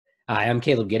Hi, I'm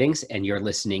Caleb Giddings, and you're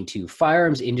listening to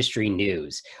Firearms Industry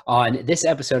News. On this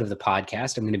episode of the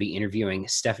podcast, I'm going to be interviewing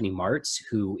Stephanie Martz,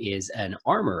 who is an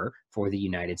armorer for the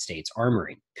United States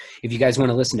Armory. If you guys want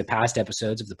to listen to past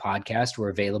episodes of the podcast,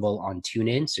 we're available on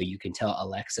TuneIn, so you can tell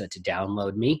Alexa to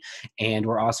download me. And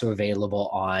we're also available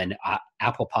on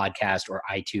Apple Podcast or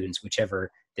iTunes, whichever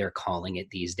they're calling it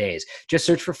these days. Just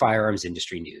search for Firearms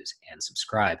Industry News and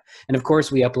subscribe. And of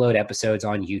course, we upload episodes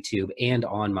on YouTube and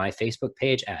on my Facebook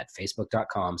page at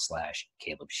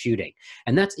facebook.com/Caleb Shooting.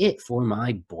 And that's it for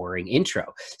my boring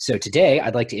intro. So today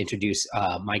I'd like to introduce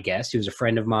my guest, who's a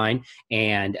friend of mine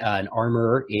and an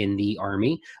armorer in the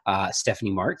Army,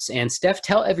 Stephanie Martz. And Steph,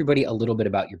 tell everybody a little bit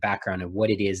about your background and what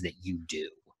it is that you do.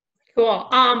 Cool.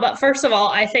 But first of all,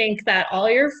 I think that all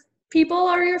your people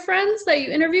are your friends that you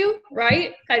interview,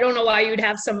 right? I don't know why you'd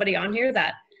have somebody on here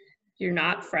that you're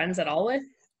not friends at all with.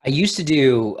 I used to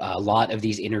do a lot of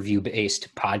these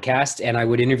interview-based podcasts, and I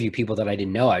would interview people that I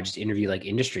didn't know. I would just interview like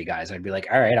industry guys. I'd be like,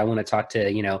 all right, I want to talk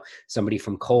to, somebody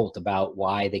from Colt about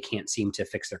why they can't seem to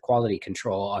fix their quality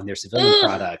control on their civilian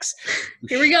products.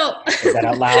 Here we go. Say that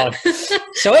out loud.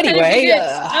 So anyway,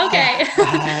 okay.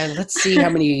 Let's see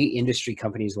how many industry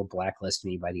companies will blacklist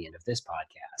me by the end of this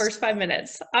podcast. First 5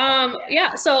 minutes.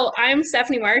 So I'm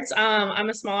Stephanie Martz. I'm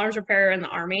a small arms repairer in the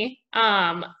Army.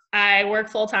 I work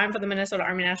full-time for the Minnesota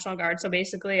Army National Guard. So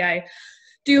basically I'm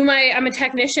a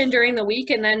technician during the week,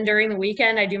 and then during the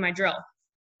weekend I do my drill.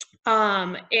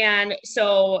 And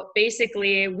so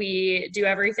basically we do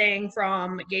everything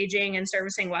from gauging and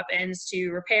servicing weapons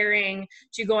to repairing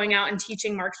to going out and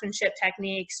teaching marksmanship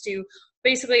techniques to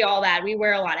basically all that. We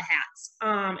wear a lot of hats.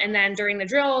 And then during the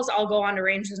drills, I'll go on to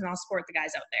ranges and I'll support the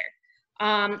guys out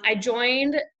there. I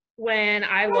joined when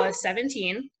I was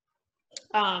 17.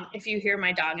 If you hear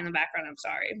my dog in the background, I'm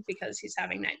sorry, because he's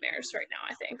having nightmares right now,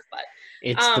 I think. But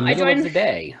it's the middle of the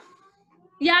day.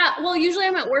 Yeah, well, usually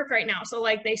I'm at work right now, so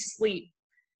like they sleep.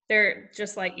 They're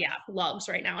just like, loves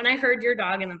right now. And I heard your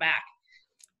dog in the back,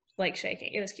 like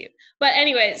shaking. It was cute. But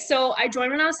anyway, so I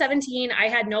joined when I was 17. I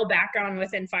had no background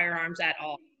within firearms at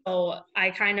all. So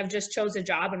I kind of just chose a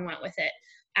job and went with it.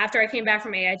 After I came back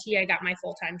from AIT, I got my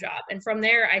full-time job. And from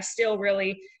there, it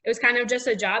was kind of just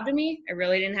a job to me. I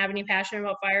really didn't have any passion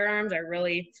about firearms.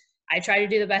 I tried to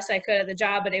do the best I could at the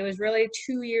job, but it was really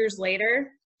 2 years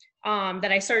later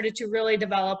that I started to really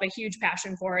develop a huge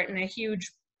passion for it and a huge,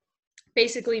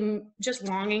 basically just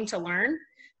longing to learn,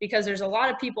 because there's a lot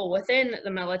of people within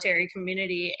the military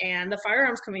community and the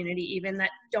firearms community even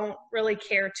that don't really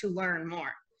care to learn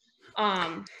more.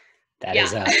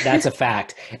 That's a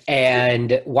fact.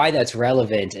 And why that's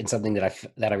relevant, and something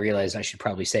that I realized I should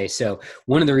probably say. So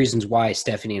one of the reasons why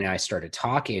Stephanie and I started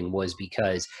talking was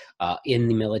because in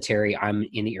the military, I'm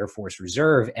in the Air Force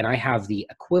Reserve, and I have the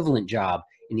equivalent job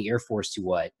in the Air Force to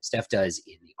what Steph does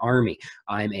in the Army.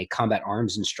 I'm a combat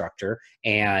arms instructor,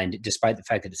 and despite the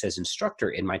fact that it says instructor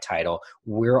in my title,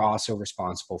 we're also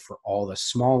responsible for all the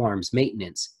small arms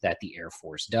maintenance that the Air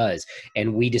Force does.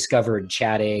 And we discovered,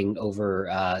 chatting over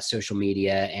social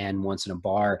media and once in a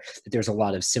bar, that there's a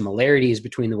lot of similarities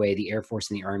between the way the Air Force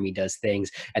and the Army does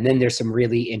things. And then there's some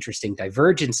really interesting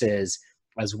divergences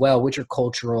as well, which are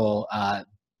cultural,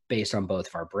 based on both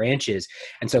of our branches.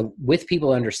 And so with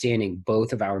people understanding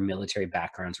both of our military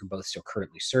backgrounds, we're both still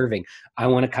currently serving, I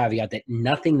want to caveat that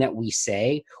nothing that we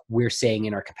say, we're saying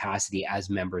in our capacity as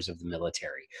members of the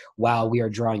military. While we are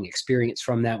drawing experience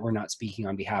from that, we're not speaking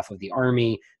on behalf of the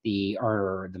Army, the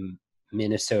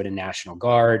Minnesota National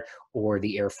Guard, or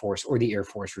the Air Force, or the Air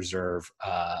Force Reserve,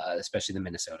 especially the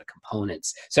Minnesota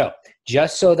components. So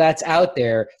just so that's out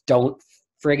there, don't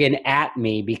friggin' at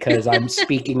me because I'm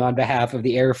speaking on behalf of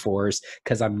the Air Force,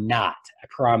 because I'm not. I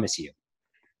promise you.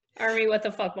 Army, what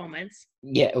the fuck moments.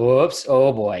 Yeah. Whoops.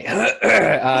 Oh boy.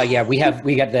 We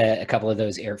got a couple of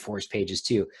those Air Force pages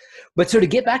too. But so to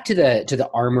get back to the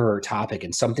armorer topic,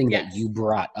 and something that you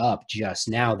brought up just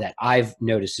now that I've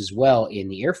noticed as well in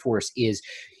the Air Force, is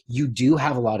you do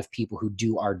have a lot of people who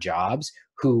do our jobs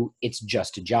who it's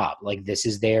just a job. Like, this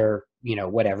is their,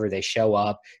 whatever, they show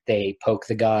up, they poke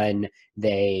the gun,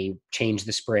 they change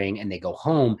the spring, and they go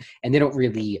home, and they don't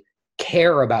really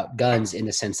care about guns in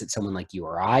the sense that someone like you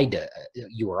or I do.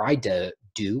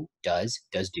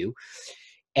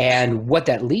 And what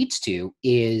that leads to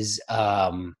is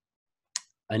an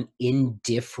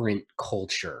indifferent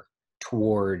culture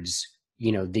towards,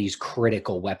 these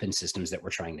critical weapon systems that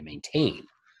we're trying to maintain.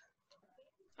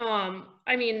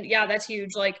 That's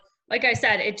huge. Like I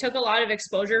said, it took a lot of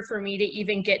exposure for me to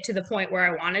even get to the point where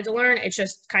I wanted to learn. It's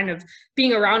just kind of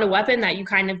being around a weapon that you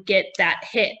kind of get that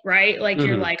hit, right? Like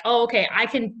you're like, oh, okay, I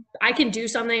can do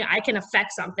something, I can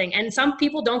affect something. And some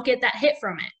people don't get that hit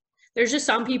from it. There's just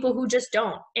some people who just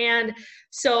don't. And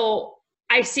so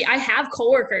I have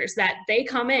coworkers that they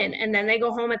come in and then they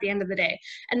go home at the end of the day.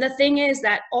 And the thing is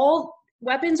that all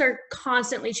weapons are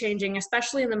constantly changing,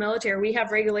 especially in the military. We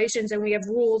have regulations and we have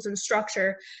rules and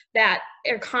structure that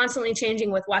are constantly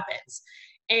changing with weapons.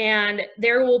 And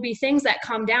there will be things that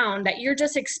come down that you're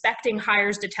just expecting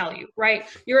hires to tell you, right?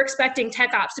 You're expecting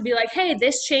tech ops to be like, hey,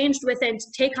 this changed within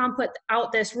TACOM put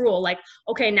out this rule. Like,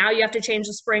 okay, now you have to change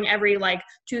the spring every like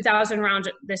 2,000 rounds.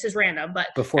 This is random, but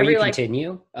before you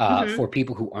continue, for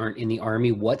people who aren't in the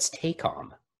Army, what's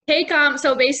TACOM? TACOM,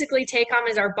 so basically TACOM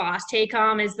is our boss.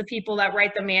 TACOM is the people that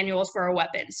write the manuals for our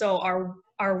weapon. So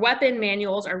our weapon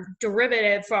manuals are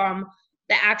derivative from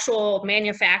the actual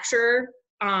manufacturer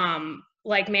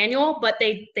like manual, but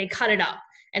they cut it up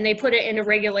and they put it into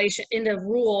regulation, into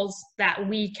rules that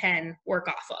we can work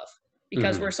off of,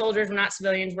 because we're soldiers, we're not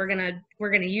civilians. We're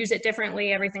gonna use it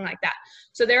differently, everything like that.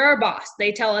 So they're our boss.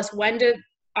 They tell us when to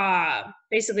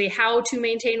basically how to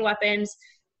maintain weapons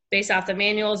based off the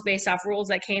manuals, based off rules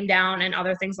that came down and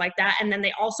other things like that. And then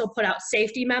they also put out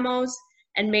safety memos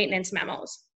and maintenance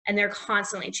memos, and they're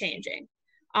constantly changing.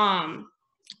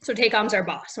 So TACOM's our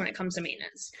boss when it comes to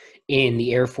maintenance. In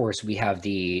the Air Force, we have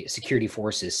the Security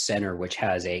Forces Center, which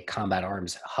has a combat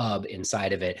arms hub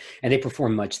inside of it, and they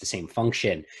perform much the same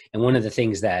function. And one of the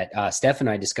things that Steph and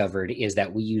I discovered is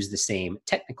that we use the same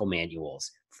technical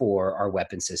manuals for our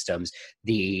weapon systems.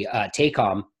 The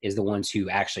TACOM is the ones who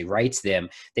actually writes them.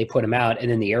 They put them out,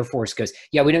 and then the Air Force goes,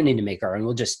 yeah, we don't need to make our own.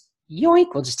 We'll just yoink,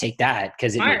 we'll just take that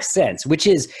because it makes sense,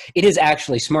 it is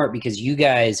actually smart, because you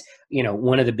guys, you know,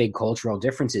 one of the big cultural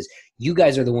differences, you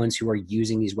guys are the ones who are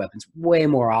using these weapons way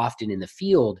more often in the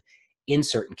field in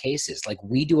certain cases. Like,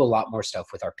 we do a lot more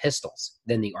stuff with our pistols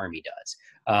than the Army does.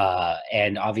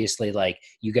 And obviously, like,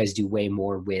 you guys do way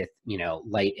more with, you know,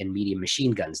 light and medium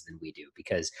machine guns than we do,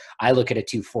 because I look at a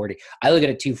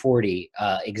 240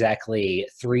 exactly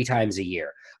 3 times a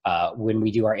year. When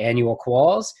we do our annual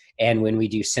quals and when we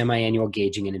do semi-annual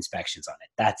gauging and inspections on it.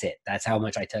 That's it. That's how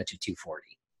much I touch a 240.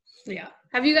 Yeah.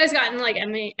 Have you guys gotten like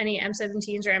any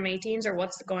M17s or M18s, or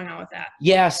what's going on with that?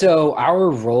 Yeah. So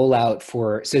our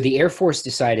rollout so the Air Force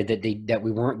decided that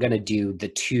we weren't going to do the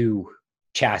 2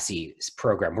 chassis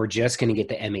program. We're just going to get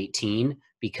the M18,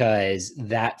 because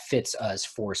that fits us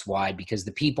force wide, because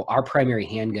our primary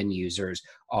handgun users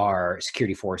are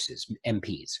security forces,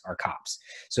 MPs, our cops.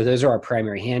 So those are our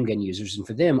primary handgun users. And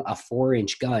for them, a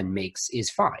 4-inch gun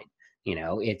is fine. You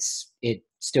know, it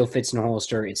still fits in a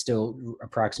holster. It's still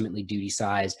approximately duty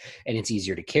size, and it's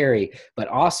easier to carry. But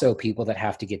also, people that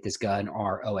have to get this gun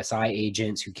are OSI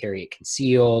agents who carry it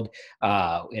concealed.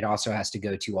 It also has to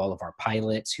go to all of our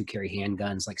pilots who carry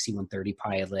handguns, like C-130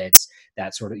 pilots,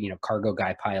 that sort of, you know, cargo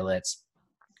guy pilots,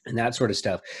 and that sort of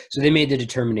stuff. So they made the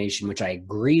determination, which I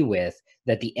agree with,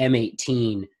 that the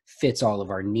M18 fits all of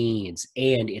our needs,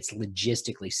 and it's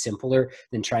logistically simpler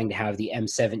than trying to have the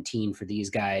M17 for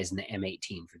these guys and the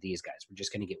M18 for these guys. We're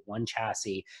just going to get one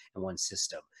chassis and one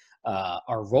system.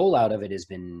 Our rollout of it has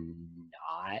been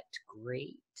not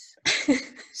great.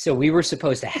 So we were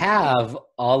supposed to have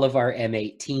all of our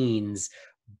M18s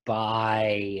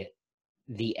by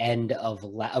the end of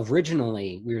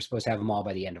originally we were supposed to have them all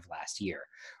by the end of last year.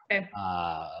 Okay.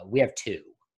 We have 2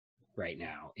 right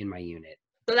now in my unit.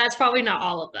 So that's probably not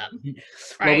all of them.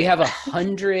 Right? Well, we have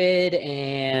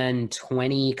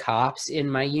 120 cops in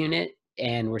my unit,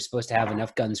 and we're supposed to have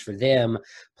enough guns for them.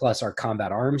 Plus, our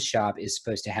combat arms shop is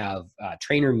supposed to have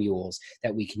trainer mules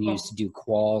that we can use to do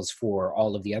quals for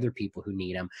all of the other people who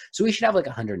need them. So we should have like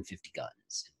 150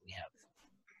 guns. We have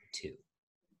 2.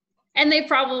 And they've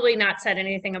probably not said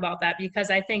anything about that,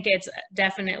 because I think it's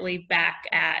definitely back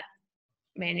at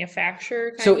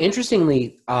manufacturer. So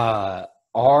interestingly,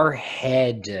 our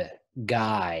head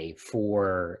guy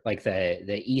for like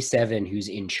the E7, who's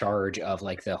in charge of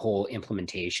like the whole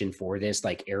implementation for this,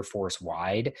 like Air Force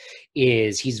wide,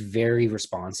 he's very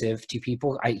responsive to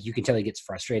people. You can tell he gets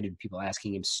frustrated with people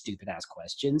asking him stupid ass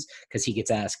questions, because he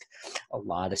gets asked a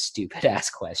lot of stupid ass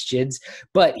questions,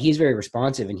 but he's very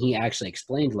responsive. And he actually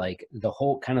explained like the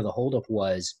holdup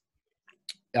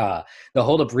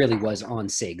really was on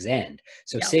SIG's end.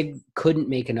 So SIG couldn't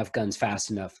make enough guns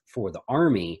fast enough for the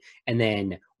Army. And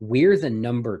then we're the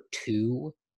number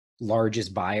 2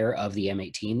 largest buyer of the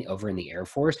M18 over in the Air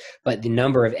Force. But the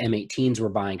number of M18s we're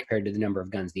buying compared to the number of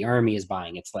guns the Army is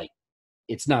buying, it's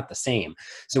not the same.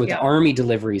 So with the Army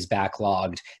deliveries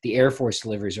backlogged, the Air Force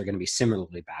deliveries are going to be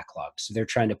similarly backlogged. So they're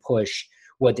trying to push.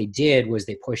 What they did was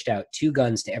they pushed out 2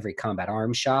 guns to every combat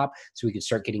arms shop, so we could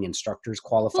start getting instructors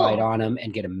qualified on them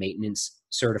and get a maintenance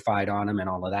certified on them and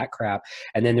all of that crap.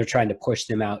 And then they're trying to push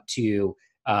them out to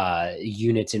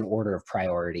units in order of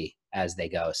priority. as they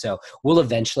go. So we'll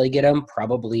eventually get them,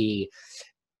 probably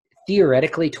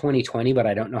theoretically 2020, but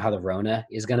I don't know how the Rona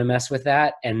is going to mess with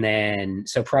that. And then,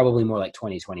 so probably more like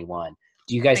 2021.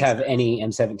 Do you guys Makes have sense. any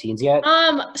M17s yet?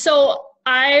 So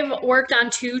I've worked on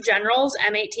 2 Generals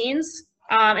M18s.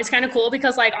 It's kind of cool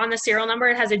because like on the serial number,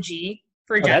 it has a G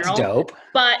for Oh, that's General. dope.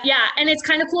 But yeah, and it's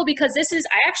kind of cool because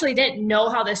I actually didn't know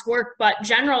how this worked, but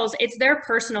Generals, it's their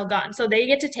personal gun. So they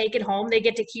get to take it home. They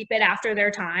get to keep it after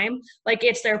their time. Like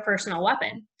it's their personal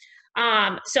weapon.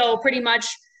 So pretty much,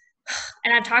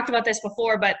 and I've talked about this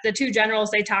before, but the 2 Generals,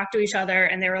 they talked to each other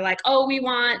and they were like, oh, we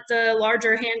want the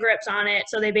larger hand grips on it.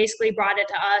 So they basically brought it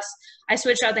to us. I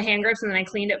switched out the hand grips and then I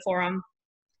cleaned it for them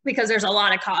because there's a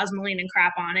lot of cosmoline and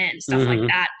crap on it and stuff like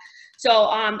that. So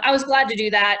I was glad to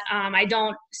do that. I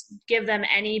don't give them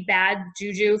any bad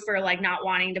juju for like not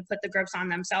wanting to put the grips on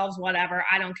themselves, whatever.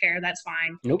 I don't care. That's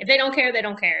fine. Nope. If they don't care, they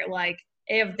don't care. Like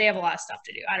if they have a lot of stuff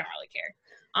to do, I don't really care.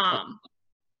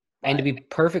 And to be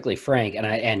perfectly frank,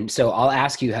 and so I'll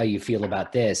ask you how you feel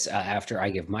about this after I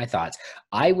give my thoughts.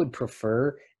 I would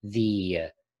prefer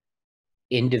the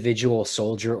individual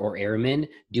soldier or airman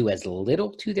do as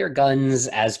little to their guns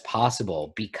as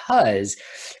possible, because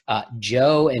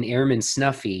Joe and Airman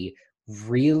Snuffy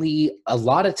really a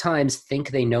lot of times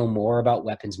think they know more about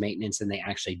weapons maintenance than they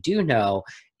actually do know,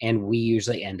 and we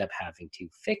usually end up having to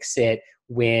fix it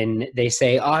when they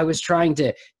say, oh, I was trying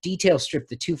to detail strip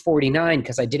the 249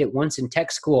 because I did it once in tech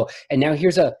school, and now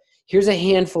here's a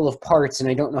handful of parts and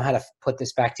I don't know how to put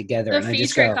this back together. The feed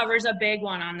tray cover is a big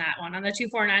one on that one. On the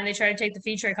 249, they try to take the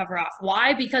feed tray cover off.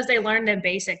 Why? Because they learned in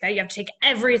basic that you have to take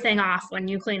everything off when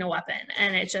you clean a weapon.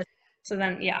 And it's just, so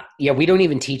then, yeah. Yeah, we don't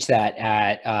even teach that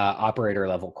at operator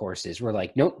level courses. We're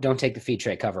like, nope, don't take the feed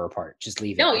tray cover apart. Just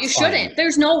leave it. No, you shouldn't.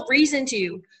 There's no reason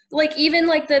to. Like even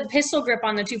like the pistol grip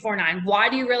on the 249, why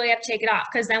do you really have to take it off?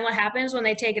 Because then what happens when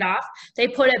they take it off, they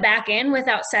put it back in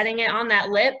without setting it on that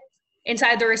lip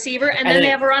inside the receiver, and then they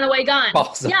have a runaway gun.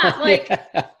 Yeah, like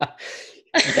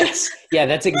yes. Yeah,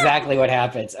 that's exactly what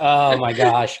happens. Oh my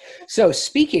gosh. So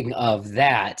speaking of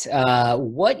that,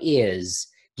 what's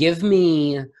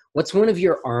one of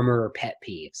your armor pet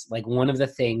peeves? Like one of the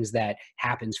things that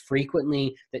happens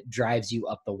frequently that drives you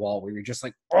up the wall where you're just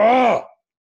like, oh.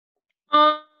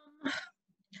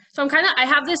 So I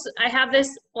have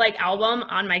this like album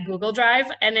on my Google Drive,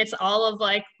 and it's all of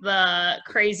like the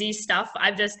crazy stuff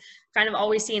I've just kind of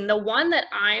always seen. The one that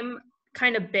I'm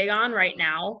kind of big on right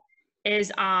now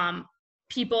is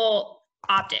people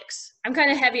optics. I'm kind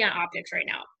of heavy on optics right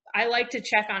now. I like to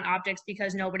check on optics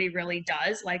because nobody really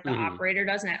does, like the operator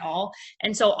doesn't at all.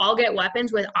 And so I'll get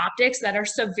weapons with optics that are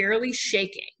severely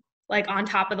shaking, like on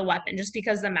top of the weapon, just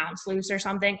because the mount's loose or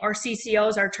something, or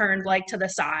CCOs are turned like to the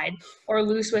side or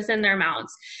loose within their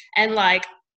mounts. And like,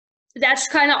 that's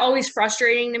kind of always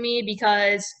frustrating to me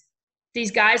because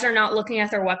these guys are not looking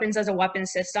at their weapons as a weapon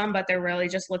system, but they're really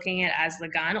just looking at it as the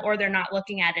gun, or they're not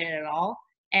looking at it at all.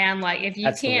 And like, if you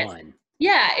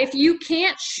if you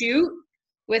can't shoot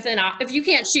with an optic, if you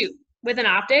can't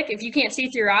see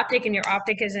through your optic and your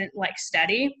optic isn't like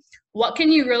steady, what can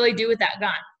you really do with that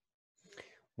gun?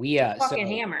 Fucking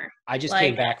hammer. I just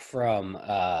came back from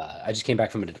a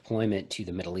deployment to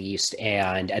the Middle East,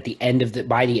 and by the end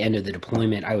of the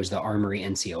deployment, I was the Armory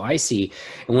NCOIC.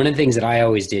 And one of the things that I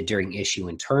always did during issue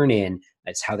and turn in,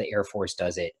 that's how the Air Force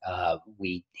does it.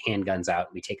 We hand guns out,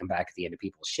 we take them back at the end of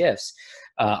people's shifts.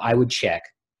 I would check.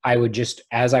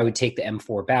 As I would take the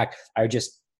M4 back, I would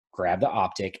just grab the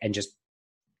optic and just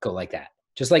go like that.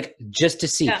 Just to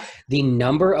see the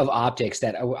number of optics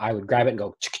that I would grab it and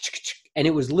go, and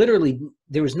it was literally,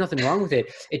 there was nothing wrong with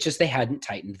it. It's just they hadn't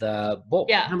tightened the bolt.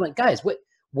 Yeah. And I'm like, guys,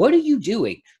 what are you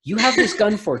doing? You have this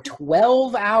gun for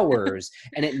 12 hours,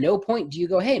 and at no point do you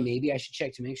go, hey, maybe I should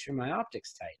check to make sure my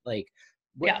optic's tight. Like,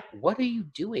 what are you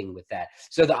doing with that?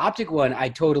 So the optic one, I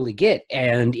totally get.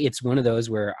 And it's one of those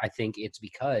where I think it's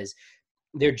because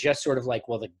they're just sort of like,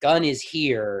 well, the gun is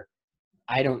here.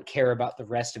 I don't care about the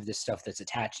rest of the stuff that's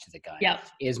attached to the gun. Yeah.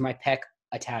 Is my PEC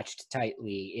attached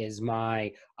tightly? Is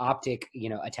my optic,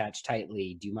 attached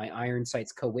tightly? Do my iron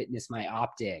sights co-witness my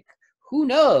optic? Who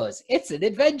knows? It's an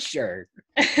adventure.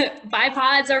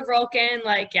 Bipods are broken.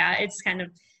 Like, yeah,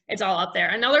 it's all up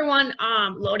there. Another one,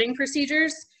 loading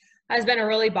procedures has been a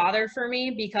really bother for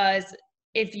me because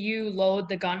if you load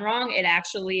the gun wrong, it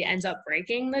actually ends up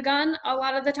breaking the gun a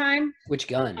lot of the time. Which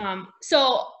gun?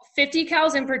 So 50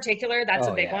 cals in particular, that's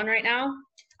a big one right now.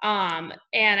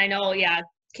 And I know,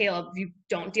 Caleb, you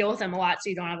don't deal with them a lot, so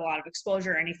you don't have a lot of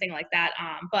exposure or anything like that.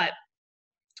 But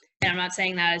And I'm not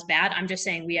saying that is bad. I'm just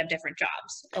saying we have different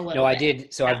jobs a little No, I bit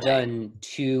did. So I've done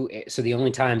two. So the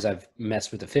only times I've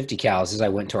messed with the 50 cals is I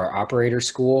went to our operator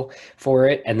school for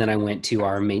it, and then I went to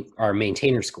our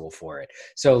maintainer school for it.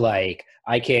 So like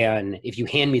I can, if you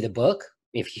hand me the book,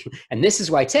 if you, and this is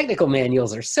why technical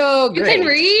manuals are so great. You can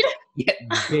read? Yeah,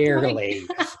 barely,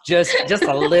 just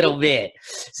a little bit.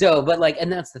 So, but like,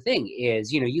 and that's the thing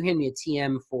is, you hand me a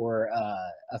TM for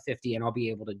a 50, and I'll be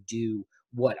able to do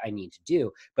what I need to do,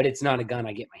 but it's not a gun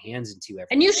I get my hands into every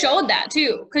And you day. showed that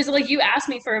too, because like you asked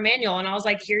me for a manual and I was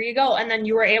like, here you go. And then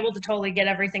you were able to totally get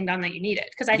everything done that you needed.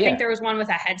 Because I think there was one with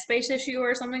a headspace issue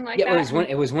or something like that.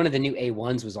 It was one of the new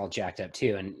A1s was all jacked up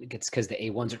too. And it's because the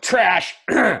A1s are trash.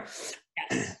 Yes.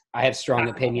 I have strong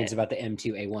opinions about the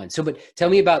M2 A1. So, but tell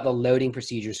me about the loading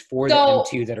procedures for the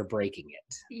M2 that are breaking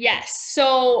it. Yes.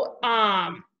 So,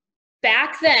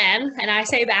 back then, and I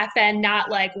say back then,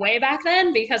 not like way back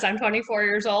then because I'm 24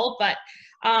 years old, but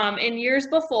in years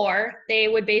before, they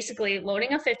would basically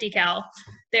loading a 50 cal.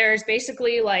 There's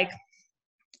basically like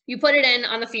you put it in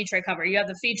on the feed tray cover. You have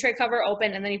the feed tray cover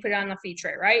open, and then you put it on the feed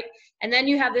tray, right? And then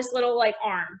you have this little like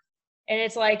arm, and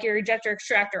it's like your ejector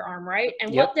extractor arm, right?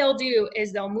 And what they'll do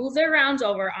is they'll move their rounds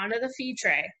over onto the feed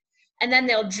tray, and then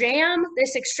they'll jam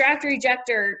this extractor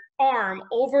ejector arm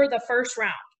over the first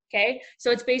round. Okay,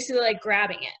 so it's basically like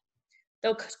grabbing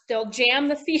it. They'll jam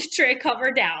the feed tray cover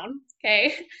down.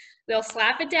 Okay, they'll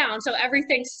slap it down so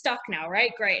everything's stuck now,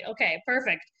 right? Great. Okay,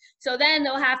 perfect. So then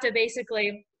they'll have to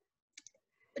basically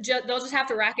they'll just have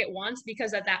to rack it once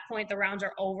because at that point the rounds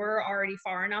are over already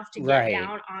far enough to get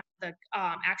down on the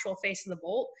actual face of the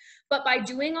bolt. But by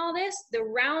doing all this, the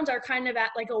rounds are kind of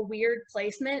at like a weird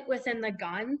placement within the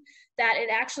gun that it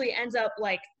actually ends up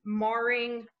like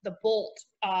marring the bolt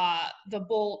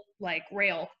like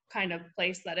rail kind of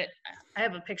place that I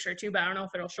have a picture too, but I don't know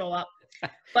if it'll show up.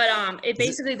 But it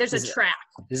basically there's a track.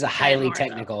 This is a highly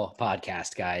technical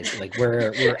podcast, guys. Like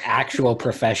we're actual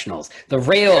professionals. The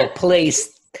rail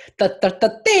place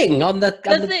the thing on the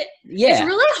yeah. It's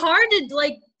really hard to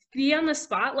like be on the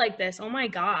spot like this. Oh my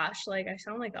gosh, like I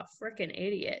sound like a freaking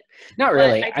idiot. Not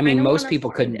really. I mean, most people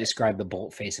couldn't describe the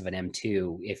bolt face of an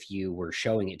M2 if you were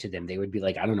showing it to them. They would be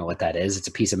like, I don't know what that is. It's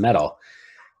a piece of metal.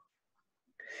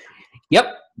 Yep.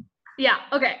 Yeah.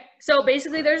 Okay. So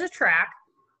basically there's a track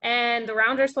and the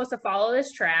rounds are supposed to follow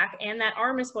this track and that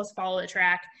arm is supposed to follow the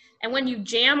track. And when you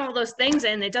jam all those things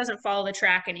in, it doesn't follow the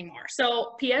track anymore.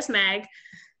 So PS Mag,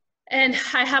 and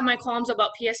I have my qualms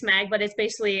about PS Mag, but it's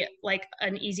basically like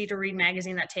an easy to read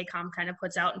magazine that TACOM kind of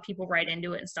puts out and people write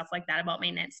into it and stuff like that about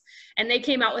maintenance. And they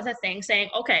came out with a thing saying,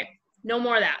 okay, no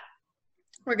more of that.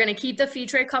 We're going to keep the feed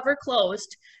tray cover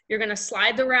closed. You're going to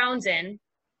slide the rounds in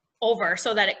over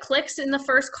so that it clicks in the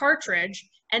first cartridge,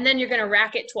 and then you're going to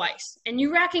rack it twice. And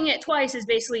you racking it twice is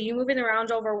basically you moving the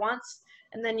rounds over once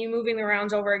and then you moving the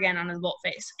rounds over again onto the bolt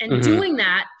face. And doing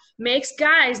that makes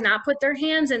guys not put their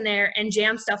hands in there and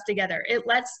jam stuff together. It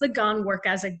lets the gun work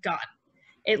as a gun.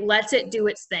 It lets it do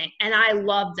its thing. And I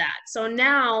love that. So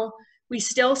now we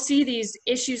still see these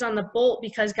issues on the bolt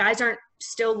because guys aren't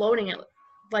still loading it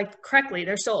like correctly.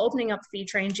 They're still opening up the feed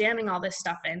tray and jamming all this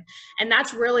stuff in. And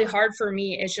that's really hard for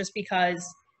me. It's just because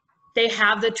they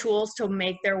have the tools to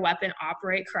make their weapon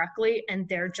operate correctly and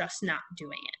they're just not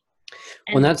doing it.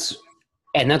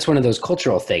 And that's one of those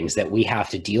cultural things that we have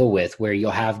to deal with, where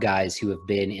you'll have guys who have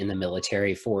been in the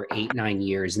military for 8-9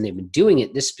 years and they've been doing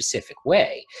it this specific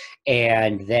way.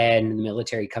 And then the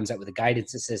military comes out with a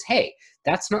guidance that says, hey,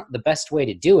 that's not the best way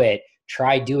to do it.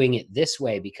 Try doing it this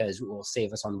way because it will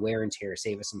save us on wear and tear,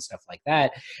 save us on stuff like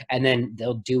that. And then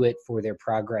they'll do it for their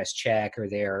progress check or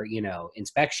their,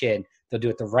 inspection. They'll do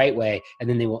it the right way. And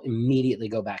then they will immediately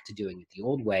go back to doing it the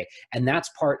old way. And that's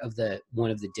part of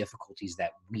one of the difficulties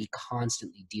that we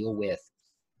constantly deal with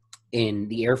in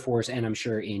the Air Force. And I'm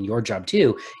sure in your job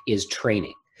too, is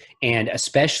training. And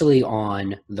especially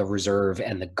on the reserve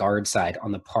and the guard side,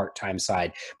 on the part-time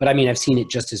side. But I mean, I've seen it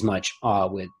just as much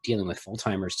with dealing with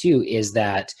full-timers too, is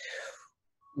that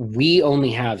we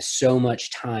only have so much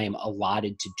time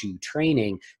allotted to do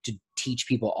training to teach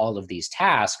people all of these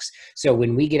tasks. So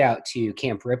when we get out to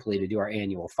Camp Ripley to do our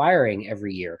annual firing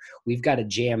every year, we've got to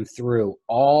get through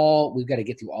all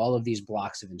of these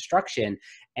blocks of instruction.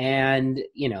 And,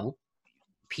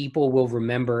 people will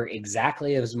remember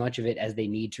exactly as much of it as they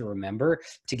need to remember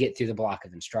to get through the block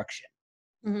of instruction.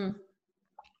 Mm-hmm.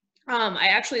 I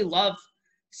actually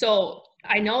so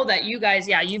I know that you guys,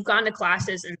 you've gone to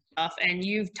classes and stuff and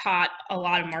you've taught a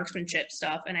lot of marksmanship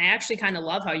stuff. And I actually kind of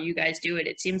love how you guys do it.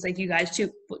 It seems like you guys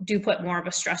do put more of a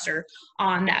stressor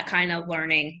on that kind of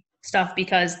learning stuff,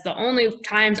 because the only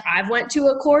times I've went to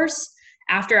a course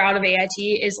after out of AIT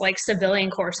is like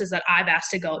civilian courses that I've asked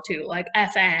to go to, like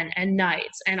FN and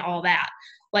Knights and all that.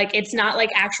 Like, it's not like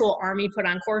actual Army put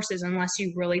on courses unless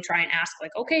you really try and ask,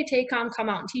 like, okay, TACOM, come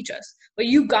out and teach us. But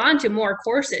you've gone to more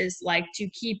courses, like, to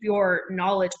keep your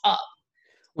knowledge up.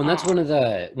 Well, that's one of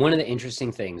the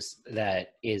interesting things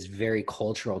that is very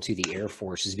cultural to the Air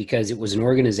Force, is because it was an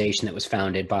organization that was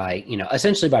founded by,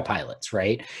 essentially by pilots,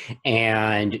 right?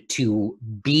 And to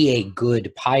be a good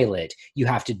pilot, you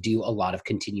have to do a lot of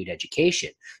continued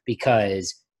education,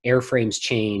 because airframes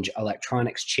change,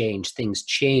 electronics change, things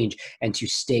change, and to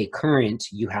stay current,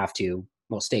 you have to,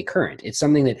 well, stay current. It's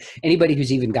something that anybody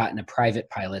who's even gotten a private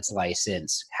pilot's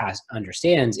license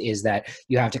understands, is that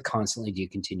you have to constantly do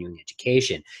continuing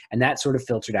education. And that sort of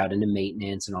filtered out into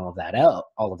maintenance and all of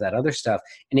that other stuff.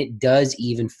 And it does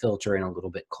even filter in a little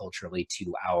bit culturally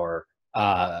to our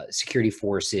security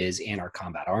forces and our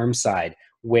combat arms side,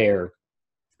 where,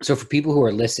 so for people who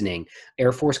are listening,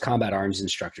 Air Force combat arms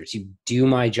instructors, you do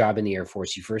my job in the Air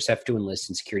Force, you first have to enlist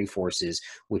in security forces,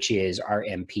 which is our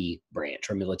MP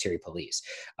branch, our military police.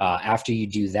 After you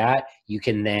do that, you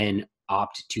can then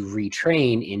opt to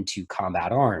retrain into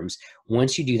combat arms.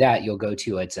 Once you do that, you'll go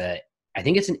to, I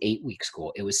think it's an 8-week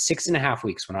school. It was 6.5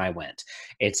 weeks when I went.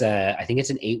 I think it's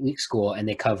an 8-week school, and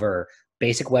they cover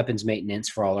basic weapons maintenance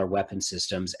for all our weapon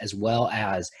systems, as well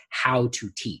as how to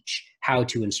teach, how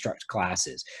to instruct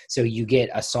classes. So you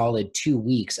get a solid 2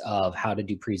 weeks of how to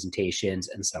do presentations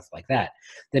and stuff like that.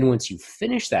 Then once you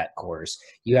finish that course,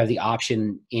 you have the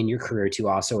option in your career to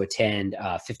also attend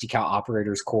 50 cal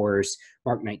operators course,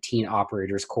 Mark 19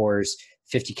 operators course,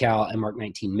 50 cal and Mark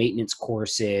 19 maintenance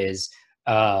courses,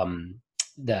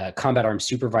 the combat arms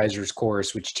supervisors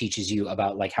course, which teaches you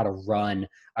about like how to run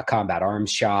a combat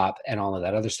arms shop and all of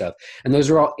that other stuff. And those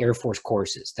are all Air Force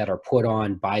courses that are put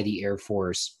on by the Air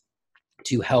Force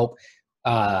to help,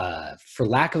 for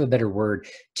lack of a better word,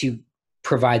 to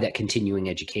provide that continuing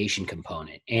education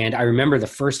component. And I remember the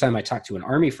first time I talked to an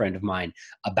Army friend of mine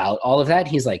about all of that,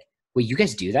 he's like, "Wait, you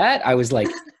guys do that?" I was like,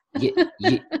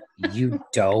 you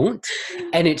don't?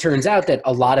 And it turns out that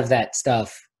a lot of that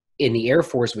stuff in the Air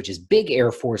Force, which is big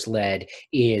Air Force led,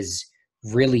 is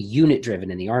really unit driven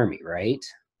in the Army, right?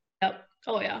 Yep.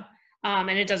 Oh yeah.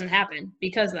 And it doesn't happen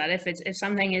because of that. If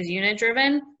something is unit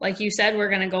driven, like you said, we're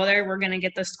going to go there, we're going to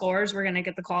get the scores, we're going to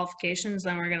get the qualifications,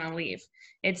 then we're going to leave.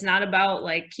 It's not about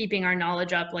like keeping our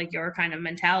knowledge up like your kind of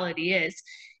mentality is.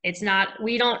 It's not,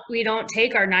 we don't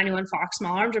take our 91 Fox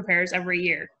small arms repairs every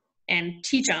year and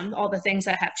teach them all the things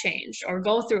that have changed or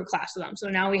go through a class with them. So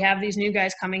now we have these new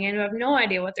guys coming in who have no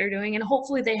idea what they're doing, and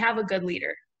hopefully they have a good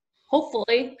leader.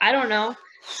 Hopefully, I don't know.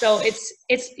 So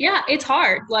it's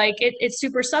hard. Like it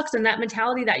super sucks. And that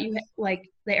mentality that you like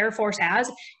the Air Force has,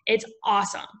 it's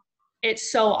awesome.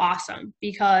 It's so awesome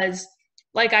because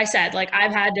like I said, like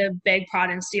I've had to beg,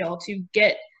 prod, and steal to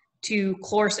get to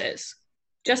courses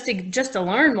just to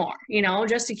learn more,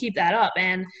 just to keep that up.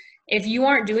 And if you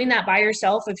aren't doing that by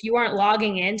yourself, if you aren't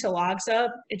logging into LogSub,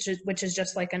 which is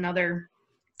just like another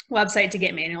website to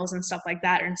get manuals and stuff like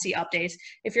that and see updates.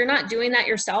 If you're not doing that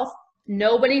yourself,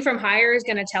 nobody from hire is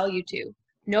going to tell you to.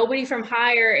 Nobody from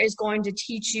hire is going to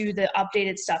teach you the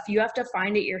updated stuff. You have to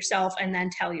find it yourself and then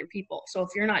tell your people. So if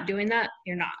you're not doing that,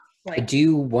 you're not. I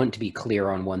do want to be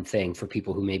clear on one thing for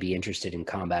people who may be interested in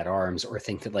combat arms or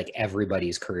think that like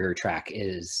everybody's career track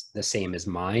is the same as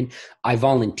mine. I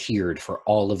volunteered for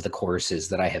all of the courses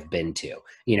that I have been to.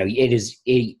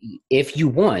 If you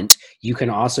want, you can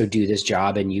also do this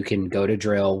job and you can go to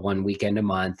drill 1 weekend a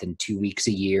month and 2 weeks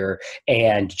a year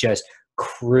and just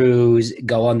cruise,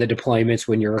 go on the deployments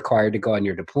when you're required to go on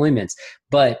your deployments.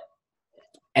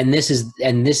 And this is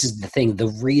the thing. The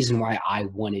reason why I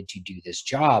wanted to do this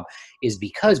job is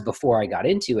because before I got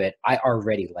into it, I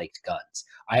already liked guns.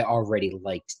 I already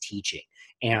liked teaching.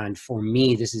 And for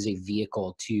me, this is a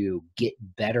vehicle to get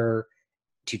better,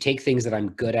 to take things that I'm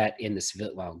good at in the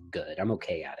civil, I'm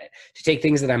okay at it. To take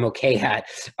things that I'm okay at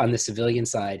on the civilian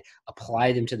side,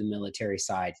 apply them to the military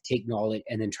side, take knowledge,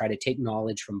 and then try to take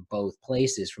knowledge from both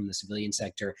places, from the civilian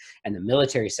sector and the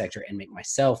military sector, and make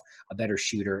myself a better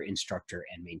shooter, instructor,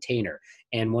 and maintainer.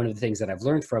 And one of the things that I've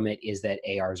learned from it is that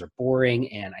ARs are boring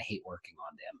and I hate working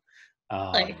on them.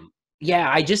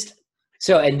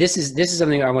 And this is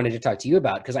something I wanted to talk to you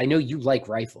about, because I know you like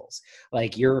rifles.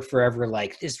 Like you're forever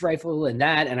like this rifle and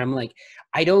that, and I'm like,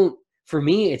 for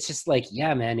me, it's just like,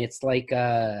 yeah, man, it's like,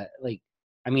 I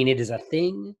mean, it is a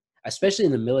thing, especially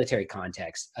in the military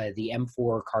context. The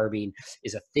M4 carbine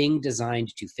is a thing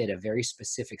designed to fit a very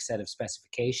specific set of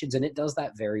specifications, and it does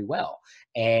that very well.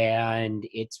 And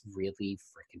it's really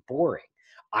freaking boring.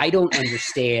 I don't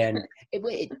understand.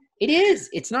 It is.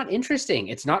 It's not interesting.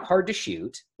 It's not hard to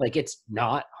shoot. Like, it's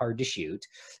not hard to shoot.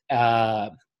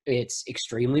 It's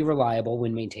extremely reliable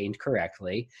when maintained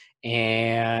correctly,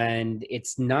 and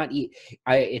it's not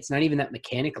even that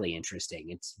mechanically interesting.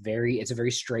 It's a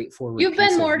very straightforward. You've been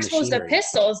piece more of exposed to machinery.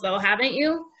 pistols though, haven't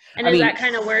you? And I is mean, that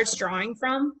kind of where it's drawing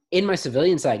from? in my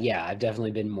civilian side, yeah, I've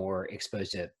definitely been more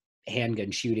exposed to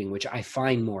handgun shooting, which I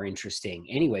find more interesting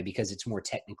anyway because it's more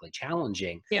technically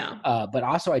challenging. Yeah. But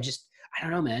also, I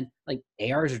don't know, man. Like,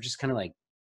 ARs are just kind of like,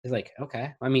 it's like,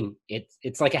 okay. I mean,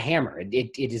 it's like a hammer.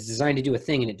 It is designed to do a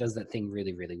thing, and it does that thing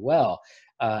really, really well.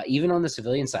 Even on the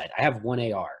civilian side, I have one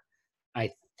AR.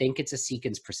 I think it's a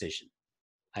Seekins Precision.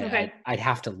 Okay. I'd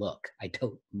have to look. I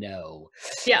don't know.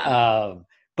 Yeah.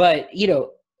 But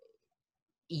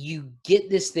you get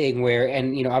this thing where,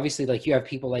 and obviously, like, you have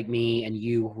people like me and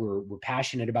you who are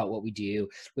passionate about what we do.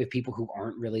 We have people who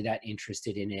aren't really that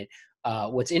interested in it.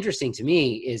 What's interesting to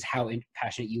me is how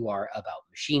passionate you are about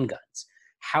machine guns.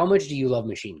 How much do you love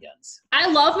machine guns? I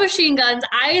love machine guns.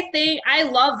 I think I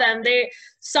love them. They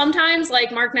sometimes,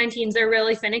 like Mark 19s, they're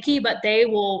really finicky, but they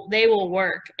will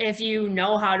work if you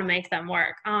know how to make them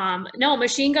work. No,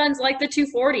 machine guns like the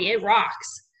 240, it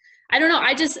rocks. I don't know.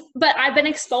 But I've been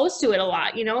exposed to it a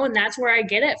lot, and that's where I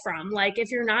get it from. Like, if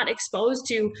you're not exposed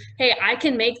to, hey, I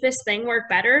can make this thing work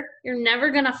better, you're never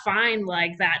going to find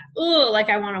like that, oh, like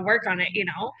I want to work on it,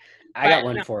 I got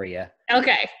one for you.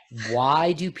 Okay.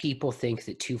 Why do people think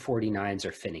that 249s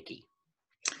are finicky?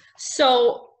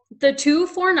 So the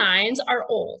 249s are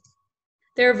old.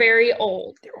 They're very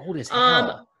old. They're old as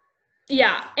hell.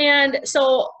 Yeah. And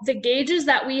so the gauges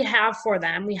that we have for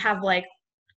them, we have like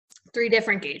 3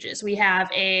 different gauges. We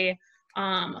have a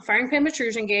firing pin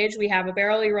protrusion gauge, we have a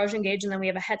barrel erosion gauge, and then we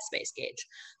have a headspace gauge.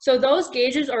 So those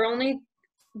gauges are only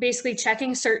basically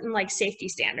checking certain like safety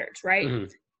standards, right? Mm-hmm.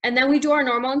 And then we do our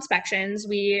normal inspections.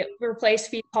 We replace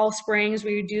feed pulse springs.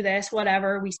 We do this,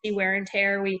 whatever. We see wear and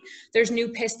tear. There's new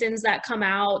pistons that come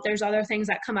out. There's other things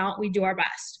that come out. We do our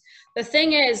best. The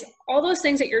thing is, all those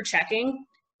things that you're checking,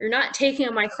 you're not taking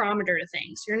a micrometer to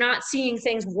things. You're not seeing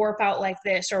things warp out like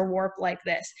this or warp like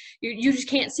this. You just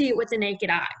can't see it with the naked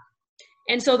eye.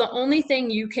 And so the only thing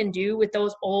you can do with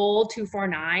those old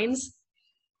 249s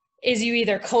is you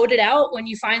either code it out when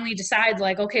you finally decide,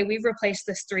 like, okay, we've replaced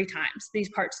these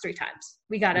parts 3 times.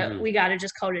 We gotta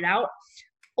just code it out.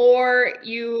 Or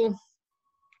you,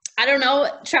 I don't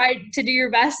know, try to do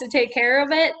your best to take care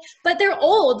of it. But they're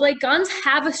old. Like, guns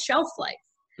have a shelf life.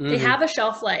 They have a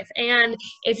shelf life. And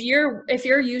if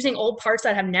you're using old parts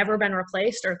that have never been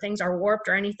replaced, or things are warped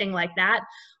or anything like that,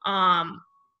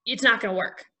 it's not gonna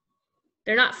work.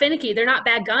 They're not finicky. They're not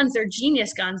bad guns. They're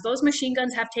genius guns. Those machine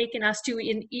guns have taken us to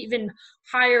an even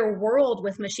higher world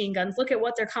with machine guns. Look at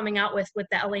what they're coming out with the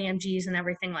LAMGs and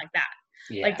everything like that.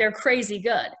 Yeah. Like, they're crazy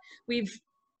good. We've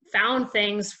found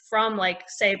things from, like,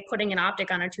 say, putting an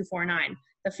optic on a 249.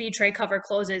 The feed tray cover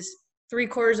closes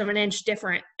 3/4 of an inch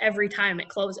different every time it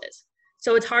closes.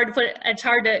 So it's hard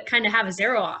to kind of have a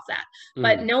zero off that.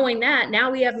 But knowing that,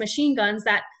 now we have machine guns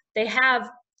that they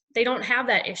don't have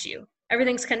that issue.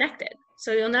 Everything's connected.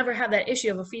 So you'll never have that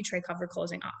issue of a feed tray cover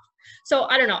closing off. So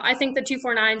I don't know. I think the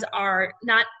 249s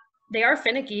they are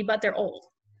finicky, but they're old.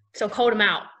 So code them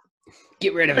out.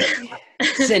 Get rid of it.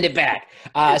 Send it back.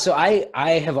 So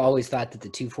I have always thought that the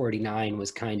 249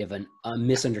 was kind of a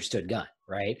misunderstood gun,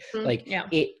 right? Like, yeah.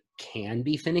 It can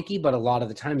be finicky, but a lot of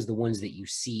the times the ones that you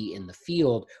see in the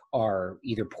field are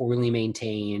either poorly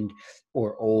maintained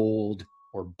or old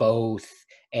or both.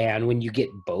 And when you get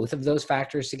both of those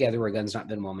factors together, where a gun's not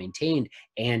been well maintained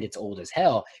and it's old as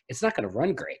hell, it's not going to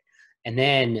run great. And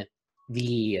then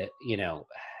I'm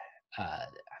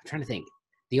trying to think.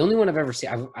 The only one I've ever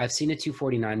seen, I've seen a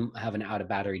 249 have an out of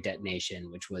battery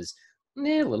detonation, which was a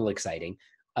little exciting.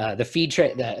 The feed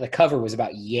tray, the cover was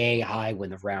about yay high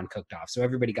when the round cooked off, so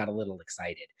everybody got a little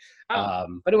excited.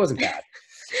 But it wasn't bad.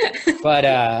 But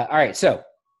all right,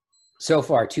 so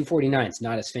far, 249's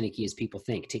not as finicky as people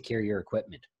think. Take care of your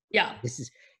equipment. Yeah.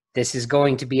 This is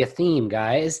going to be a theme,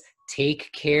 guys.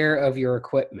 Take care of your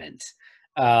equipment.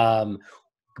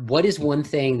 What is one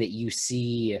thing that you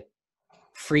see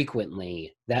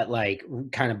frequently that, like,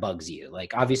 kind of bugs you?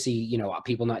 Like, obviously,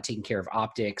 people not taking care of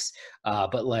optics,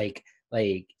 but like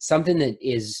something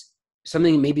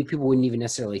maybe people wouldn't even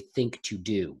necessarily think to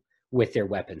do with their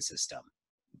weapon system.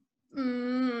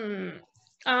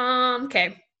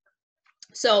 Okay.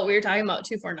 So we were talking about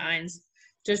 249s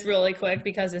just really quick,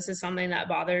 because this is something that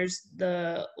bothers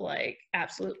the, like,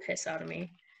 absolute piss out of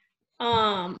me.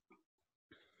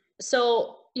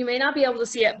 So you may not be able to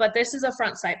see it, but this is a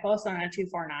front sight post on a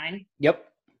 249. Yep.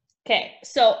 Okay,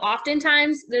 so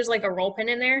oftentimes there's like a roll pin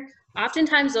in there.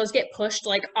 Oftentimes those get pushed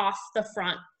like off the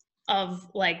front of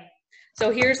like,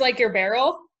 so here's like your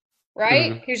barrel,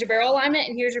 right? Mm-hmm. Here's your barrel alignment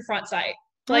and here's your front sight.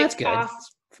 Well, Like that's good. off.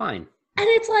 It's fine. And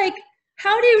it's like,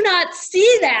 how do you not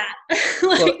see that?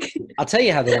 Well, Like, I'll tell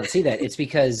you how they don't see that. It's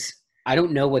because I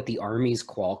don't know what the Army's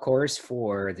qual course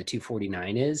for the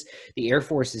 249 is. The Air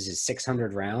Force's is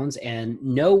 600 rounds, and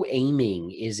no aiming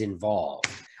is involved.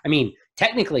 I mean,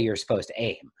 technically, you're supposed to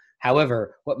aim.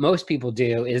 However, what most people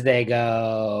do is they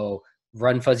go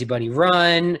run, fuzzy bunny,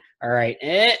 run. All right,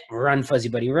 run, fuzzy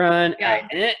bunny, run. Yeah.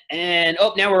 All right, and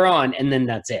oh, now we're on, and then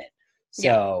that's it.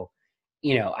 Yeah. So,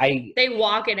 you know, they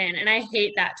walk it in, and I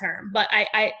hate that term, but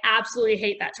I absolutely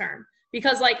hate that term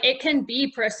because like it can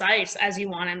be precise as you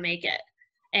want to make it.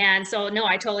 And so no,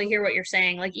 I totally hear what you're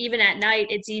saying. Like even at night,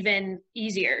 it's even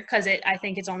easier because I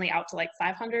think it's only out to like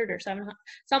 500 or 700,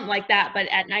 something like that. But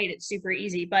at night, it's super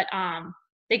easy. But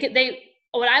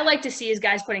what I like to see is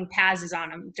guys putting passes on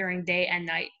them during day and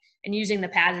night and using the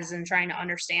passes and trying to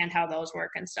understand how those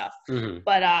work and stuff. mm-hmm.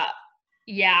 But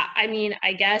yeah, I mean,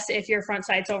 I guess if your front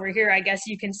sight's over here, I guess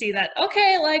you can see that,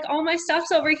 okay, like all my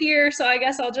stuff's over here, so I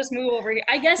guess I'll just move over here.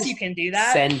 I guess Just you can do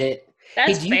that. Send it.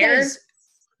 That's hey, fair.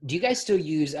 Do you guys still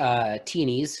use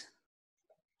T&Es?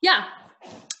 Yeah.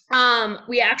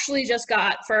 We actually just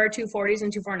got, for our 240s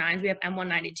and 249s, we have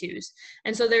M192s.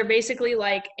 And so they're basically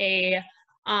like a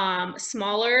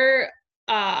smaller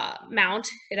mount.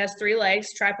 It has 3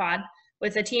 legs, tripod,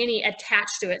 with a T&E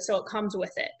attached to it, so it comes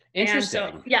with it. Interesting.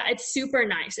 And so, yeah, it's super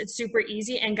nice. It's super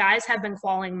easy, and guys have been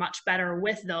falling much better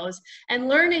with those and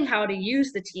learning how to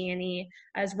use the T&E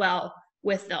as well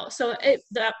with those. So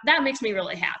that makes me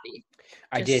really happy.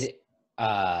 I did.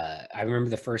 I remember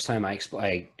the first time I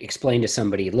explained to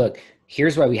somebody, look,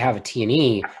 here's why we have a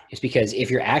T&E. It's because if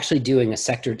you're actually doing a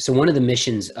sector, so one of the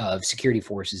missions of security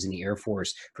forces in the Air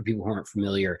Force, for people who aren't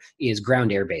familiar, is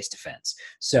ground air-based defense.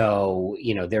 So,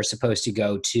 you know, they're supposed to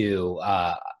go to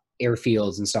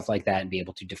airfields and stuff like that and be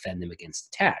able to defend them against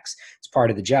attacks. It's part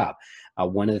of the job.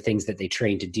 One of the things that they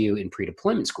train to do in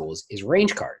pre-deployment schools is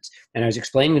range cards. And I was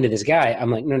explaining to this guy,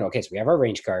 I'm like, no, okay, so we have our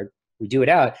range card. We do it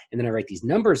out, and then I write these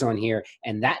numbers on here,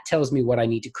 and that tells me what I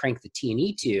need to crank the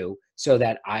T&E to, so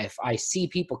that if I see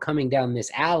people coming down this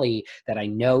alley that I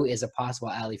know is a possible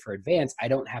alley for advance, I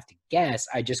don't have to guess.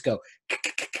 I just go,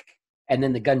 and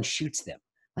then the gun shoots them.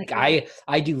 Like I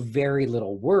do very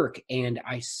little work, and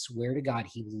I swear to God,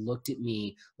 he looked at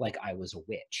me like I was a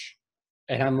witch.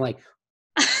 And I'm like,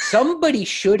 somebody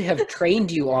should have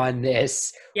trained you on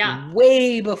this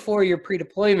way before your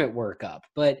pre-deployment workup.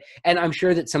 And I'm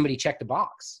sure that somebody checked a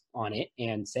box on it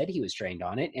and said he was trained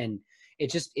on it. And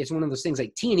it's one of those things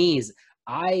like T&Es.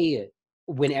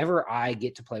 Whenever I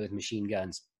get to play with machine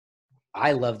guns,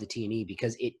 I love the T&E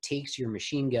because it takes your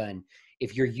machine gun.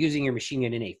 If you're using your machine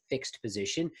gun in a fixed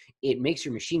position, it makes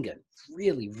your machine gun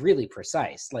really, really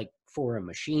precise, like for a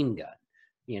machine gun.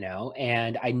 You know,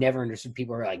 and I never understood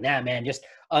people who are like, nah, man, just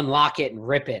unlock it and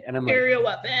rip it. And I'm like, area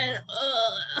weapon.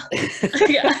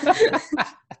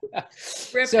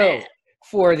 Rip it.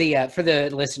 For the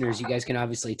listeners, you guys can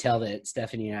obviously tell that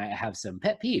Stephanie and I have some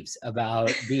pet peeves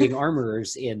about being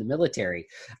armorers in the military,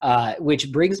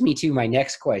 which brings me to my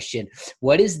next question.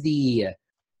 What is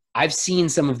I've seen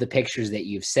some of the pictures that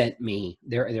you've sent me.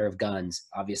 They're of guns,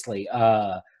 obviously,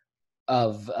 of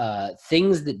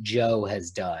things that Joe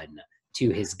has done to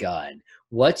his gun.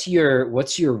 What's your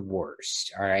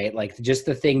worst? All right, like just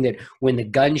the thing that when the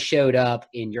gun showed up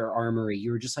in your armory,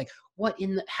 you were just like,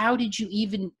 how did you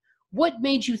even, what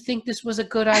made you think this was a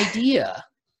good idea?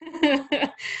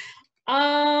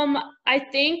 I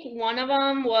think one of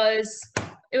them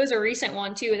it was a recent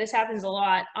one too. This happens a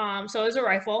lot. So it was a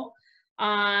rifle,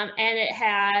 and it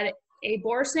had a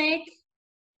bore snake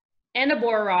and a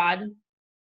bore rod.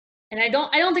 And I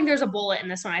don't think there's a bullet in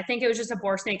this one. I think it was just a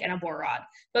bore snake and a bore rod.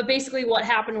 But basically what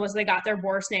happened was they got their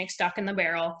bore snake stuck in the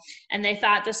barrel, and they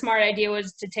thought the smart idea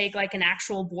was to take like an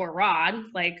actual bore rod,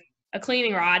 like a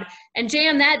cleaning rod, and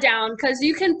jam that down because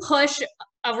you can push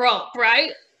a rope,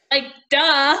 right? Like,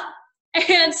 duh.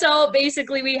 And so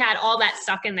basically we had all that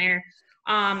stuck in there.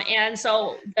 And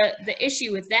so the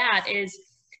issue with that is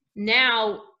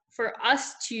now for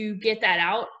us to get that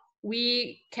out,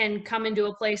 we can come into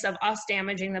a place of us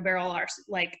damaging the barrel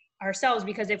ourselves,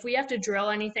 because if we have to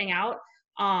drill anything out,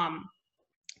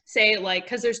 say like,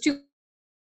 because there's 2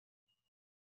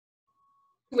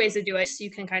 ways to do it. So you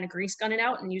can kind of grease gun it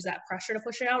out and use that pressure to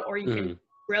push it out, or you can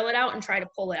drill it out and try to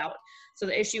pull it out. So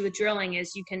the issue with drilling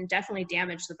is you can definitely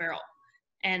damage the barrel.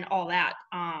 and all that.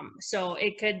 So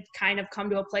it could kind of come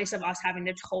to a place of us having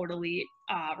to totally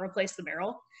replace the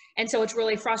barrel. And so it's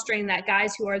really frustrating that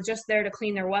guys who are just there to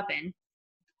clean their weapon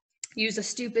use a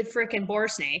stupid freaking bore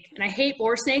snake. And I hate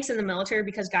bore snakes in the military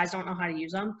because guys don't know how to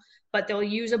use them, but they'll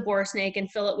use a bore snake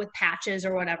and fill it with patches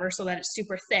or whatever so that it's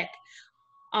super thick.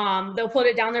 They'll put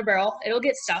it down their barrel. It'll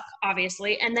get stuck,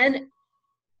 obviously. And then,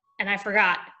 and I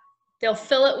forgot, they'll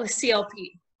fill it with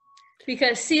CLP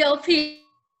because CLP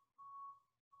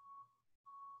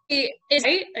is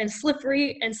light and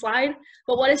slippery and slide.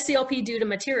 But what does CLP do to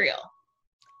material?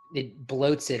 It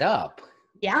bloats it up.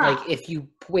 Yeah. Like if you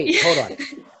wait, hold on.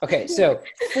 Okay, so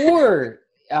for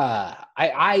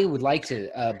I would like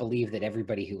to believe that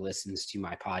everybody who listens to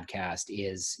my podcast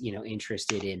is, you know,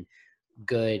 interested in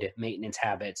good maintenance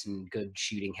habits and good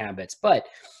shooting habits. But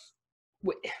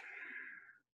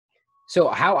so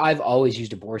how I've always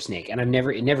used a bore snake, and it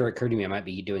never occurred to me I might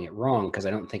be doing it wrong because I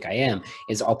don't think I am,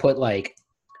 is I'll put like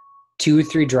 2 or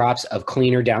 3 drops of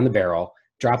cleaner down the barrel,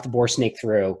 drop the bore snake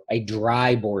through, a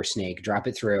dry bore snake, drop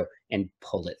it through, and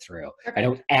pull it through. Okay. I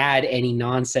don't add any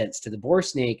nonsense to the bore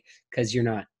snake because you're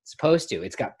not supposed to.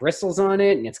 It's got bristles on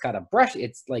it and it's got a brush.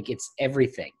 It's like, it's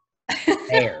everything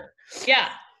there. Yeah.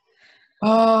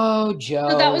 Oh, Joe.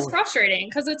 So that was frustrating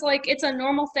because it's like, it's a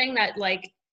normal thing that like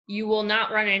you will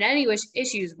not run into any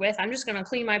issues with. I'm just going to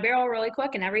clean my barrel really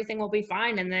quick and everything will be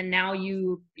fine. And then now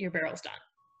your barrel's done.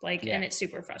 Like, yeah. And it's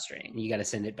super frustrating. You got to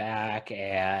send it back,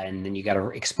 and then you got to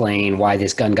explain why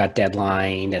this gun got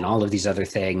deadlined and all of these other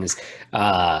things.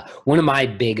 One of my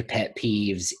big pet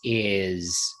peeves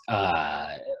is,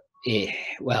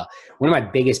 one of my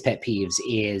biggest pet peeves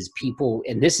is people,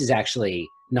 and this is actually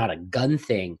not a gun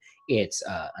thing, it's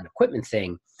an equipment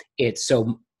thing. It's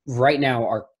so right now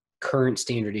our current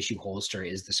standard issue holster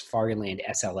is the Safariland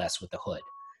SLS with the hood.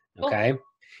 Okay. Oh.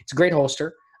 It's a great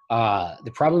holster.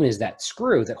 The problem is that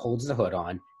screw that holds the hood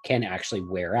on can actually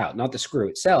wear out. Not the screw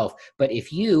itself, but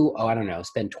if you,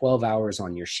 spend 12 hours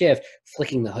on your shift,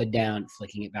 flicking the hood down,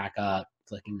 flicking it back up,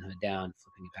 flicking the hood down,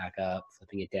 flipping it back up,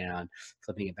 flipping it down,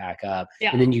 flipping it back up.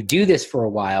 Yeah. And then you do this for a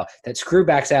while, that screw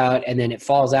backs out and then it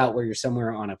falls out where you're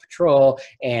somewhere on a patrol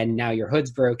and now your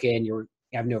hood's broken. You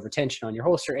have no retention on your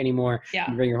holster anymore.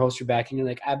 Yeah. You bring your holster back and you're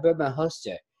like, I broke my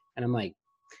holster. And I'm like,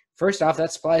 first off,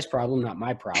 that's Sply's problem, not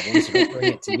my problem, so don't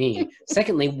bring it to me.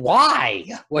 Secondly, why?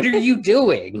 What are you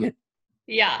doing?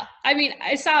 Yeah. I mean,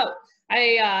 I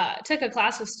took a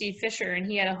class with Steve Fisher, and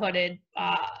he had a hooded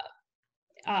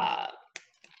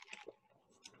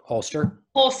holster.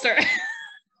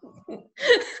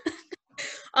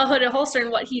 A hooded holster,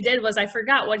 and what he did was, I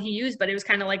forgot what he used, but it was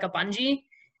kind of like a bungee.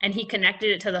 And he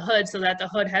connected it to the hood so that the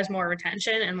hood has more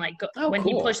retention. And like when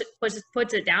he puts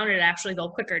it down, it actually go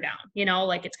quicker down,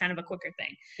 like it's kind of a quicker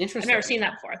thing. Interesting. I've never seen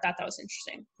that before. I thought that was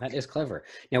interesting. That is clever.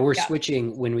 Now we're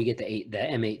switching, when we get the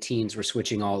M18s, we're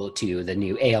switching all to the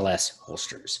new ALS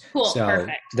holsters. Cool. So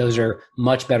perfect. Those are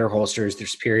much better holsters. They're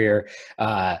superior.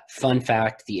 Fun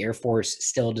fact, the Air Force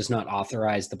still does not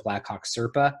authorize the Blackhawk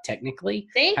Serpa technically.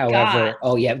 However, God.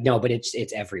 Oh yeah, no, but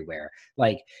it's everywhere.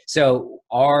 Like, so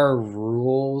our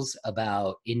rules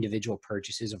about individual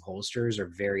purchases of holsters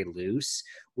are very loose,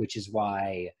 which is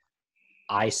why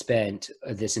I spent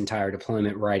this entire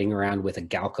deployment riding around with a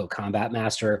Galco Combat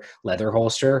Master leather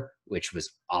holster, which was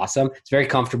awesome. It's very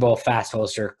comfortable, fast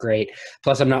holster, great.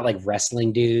 Plus I'm not like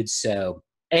wrestling dudes. So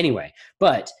anyway,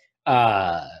 but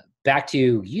back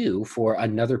to you for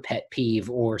another pet peeve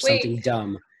or something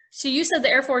dumb. So you said the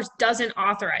Air Force doesn't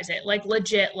authorize it, like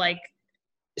legit, like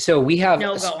so we have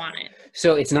no go on it.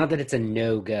 So it's not that it's a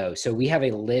no-go. So we have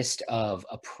a list of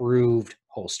approved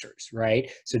holsters,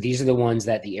 right? So these are the ones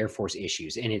that the Air Force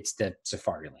issues, and it's the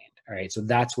Safariland. All right, so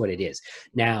that's what it is.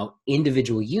 Now,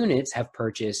 individual units have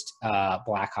purchased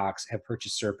Blackhawks, have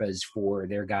purchased Serpas for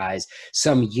their guys.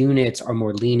 Some units are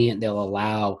more lenient. They'll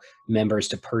allow members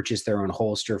to purchase their own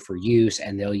holster for use,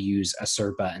 and they'll use a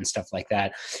Serpa and stuff like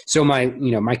that. So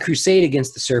my crusade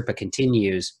against the Serpa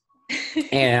continues,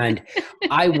 and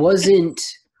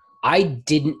I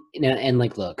didn't, and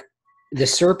like, look, the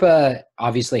Serpa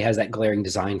obviously has that glaring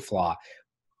design flaw.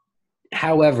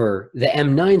 However, the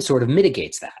M9 sort of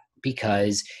mitigates that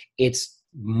because it's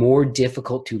more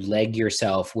difficult to leg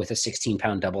yourself with a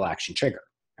 16-pound double action trigger.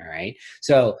 All right.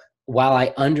 So while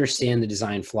I understand the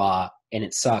design flaw and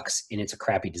it sucks and it's a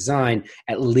crappy design,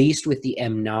 at least with the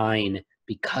M9,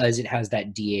 because it has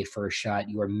that DA first shot,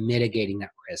 you are mitigating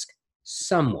that risk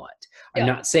somewhat. I'm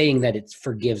not saying that it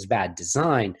forgives bad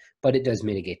design, but it does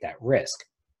mitigate that risk.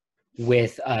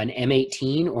 With an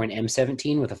M18 or an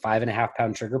M17 with a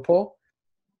 5.5-pound trigger pull,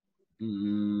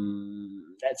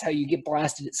 that's how you get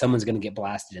blasted. Someone's going to get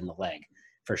blasted in the leg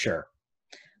for sure.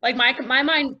 Like my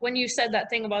mind, when you said that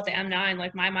thing about the M9,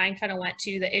 like my mind kind of went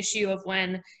to the issue of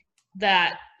when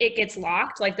that it gets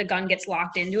locked, like the gun gets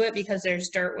locked into it because there's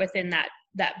dirt within that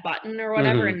button or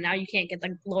whatever, and now you can't get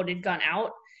the loaded gun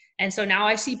out. And so now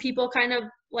I see people kind of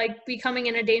like becoming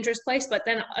in a dangerous place. But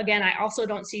then again, I also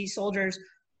don't see soldiers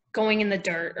going in the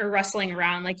dirt or rustling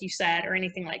around, like you said, or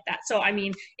anything like that. So, I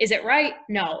mean, is it right?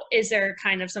 No. Is there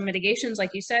kind of some mitigations, like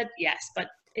you said? Yes. But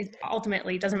it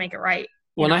ultimately doesn't make it right.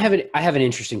 Well, and I have an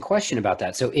interesting question about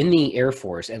that. So in the Air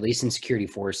Force, at least in security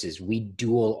forces, we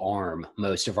dual arm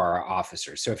most of our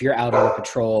officers. So if you're out on a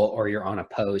patrol or you're on a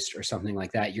post or something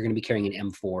like that, you're going to be carrying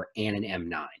an M4 and an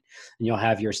M9. And you'll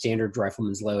have your standard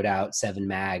rifleman's loadout, 7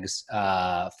 mags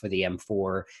for the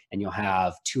M4, and you'll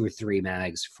have 2 or 3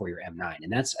 mags for your M9.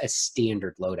 And that's a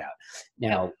standard loadout.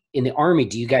 Now, in the Army,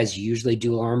 do you guys usually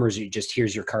dual arm, or is it just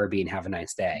here's your carbine, have a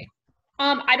nice day?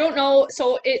 I don't know.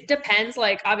 So it depends.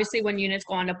 Like obviously when units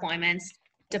go on deployments,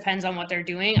 depends on what they're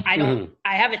doing. I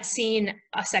haven't seen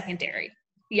a secondary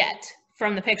yet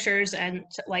from the pictures and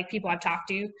like people I've talked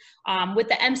to. With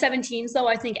the M17s though,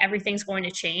 I think everything's going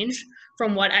to change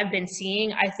from what I've been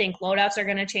seeing. I think loadouts are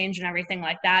going to change and everything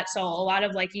like that. So a lot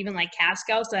of like, even like CAF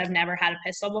scouts that have never had a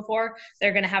pistol before,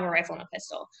 they're going to have a rifle and a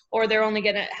pistol, or they're only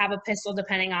going to have a pistol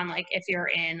depending on like if you're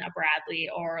in a Bradley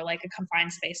or like a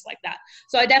confined space like that.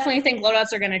 So I definitely think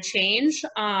loadouts are going to change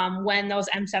when those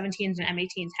M17s and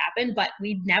M18s happen, but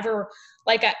we never,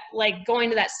 like going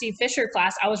to that Steve Fisher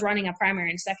class, I was running a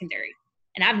primary and secondary.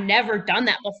 And I've never done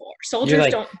that before. Soldiers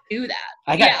don't do that.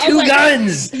 I got 2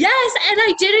 guns. Yes, and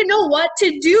I didn't know what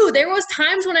to do. There was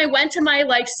times when I went to my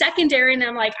like secondary and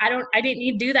I'm like, I didn't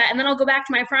need to do that. And then I'll go back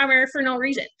to my primary for no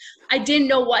reason. I didn't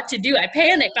know what to do. I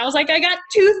panicked. I was like, I got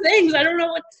 2 things. I don't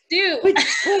know what to do. Which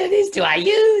one of these do I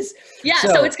use? Yeah,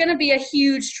 so it's going to be a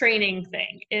huge training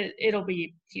thing. It'll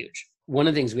be huge. One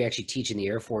of the things we actually teach in the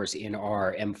Air Force in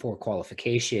our M4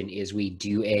 qualification is we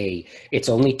do it's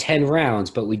only 10 rounds,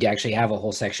 but we actually have a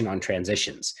whole section on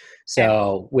transitions.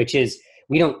 So, which is,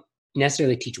 we don't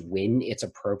necessarily teach when it's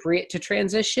appropriate to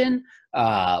transition,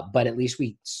 but at least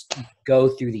we go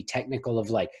through the technical of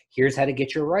like, here's how to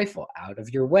get your rifle out of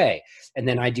your way. And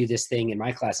then I do this thing in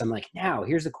my class. I'm like, now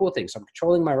here's the cool thing. So I'm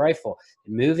controlling my rifle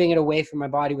and moving it away from my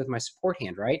body with my support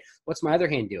hand, right? What's my other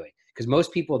hand doing? Because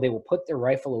most people, they will put their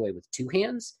rifle away with 2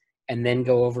 hands and then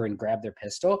go over and grab their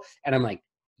pistol. And I'm like,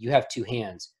 you have 2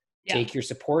 hands. Yeah. Take your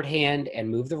support hand and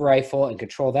move the rifle and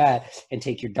control that, and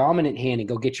take your dominant hand and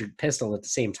go get your pistol at the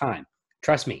same time.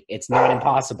 Trust me, it's not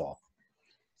impossible.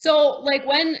 So like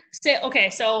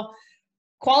so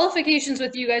qualifications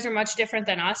with you guys are much different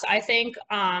than us. I think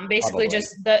basically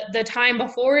just the time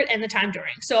before it and the time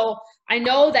during. So I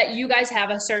know that you guys have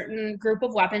a certain group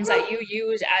of weapons that you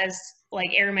use as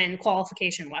like airman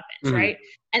qualification weapons, right?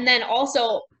 And then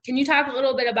also, can you talk a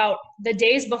little bit about the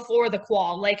days before the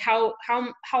qual? Like how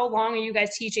long are you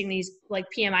guys teaching these like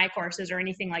PMI courses or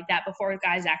anything like that before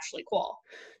guys actually qual?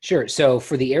 Sure. So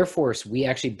for the Air Force, we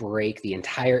actually break the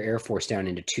entire Air Force down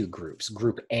into 2 groups,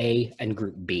 Group A and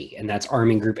Group B, and that's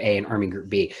Army Group A and Army Group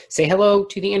B. Say hello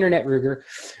to the internet, Ruger.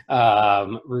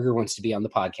 Ruger wants to be on the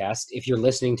podcast. If you're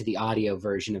listening to the audio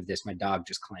version of this, my dog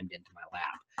just climbed into my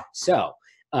lap. So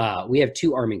we have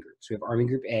 2 Army groups. We have Army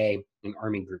Group A and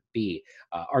Army Group B.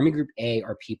 Army Group A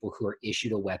are people who are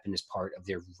issued a weapon as part of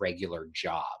their regular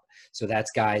job. So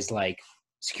that's guys like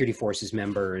security forces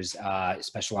members,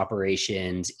 special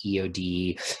operations,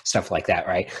 EOD, stuff like that,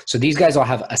 right? So these guys all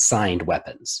have assigned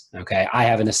weapons, okay? I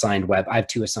have I have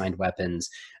 2 assigned weapons,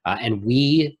 and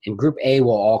we, in Group A,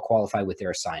 will all qualify with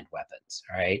their assigned weapons,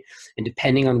 all right? And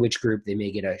depending on which group, they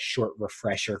may get a short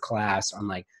refresher class on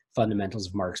like fundamentals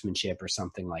of marksmanship or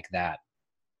something like that.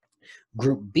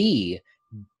 Group B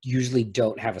usually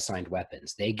don't have assigned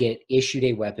weapons. They get issued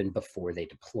a weapon before they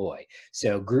deploy.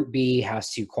 So Group B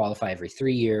has to qualify every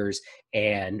 3 years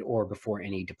or before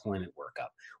any deployment workup.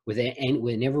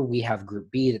 Whenever we have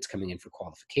Group B that's coming in for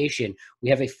qualification, we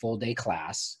have a full day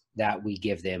class that we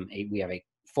give them. We have a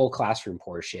full classroom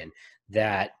portion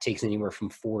that takes anywhere from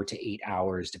 4 to 8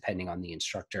 hours, depending on the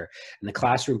instructor. And the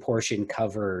classroom portion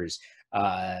covers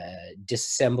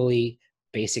disassembly,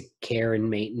 basic care and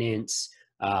maintenance,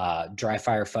 dry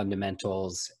fire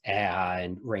fundamentals,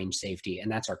 and range safety. And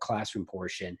that's our classroom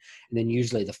portion. And then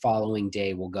usually the following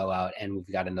day we'll go out and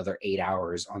we've got another 8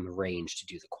 hours on the range to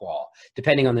do the qual,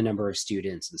 depending on the number of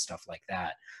students and stuff like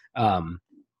that.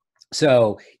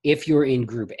 So if you're in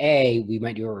Group A, we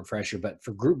might do a refresher, but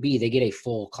for Group B, they get a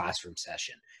full classroom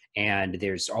session. And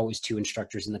there's always 2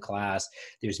 instructors in the class.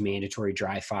 There's mandatory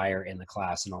dry fire in the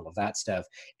class and all of that stuff.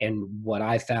 And what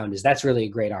I found is that's really a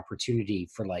great opportunity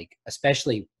for like,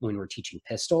 especially when we're teaching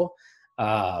pistol,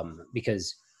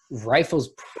 because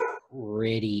Rifle's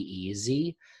pretty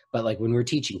easy, but like when we're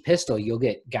teaching pistol, you'll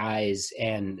get guys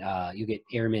and you get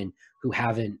airmen who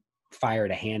haven't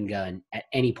fired a handgun at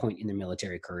any point in their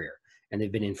military career, and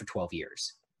they've been in for 12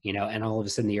 years, you know, and all of a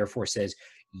sudden the Air Force says,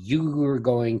 you are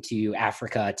going to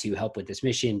Africa to help with this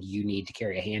mission, you need to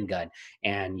carry a handgun,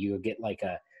 and you get like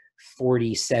a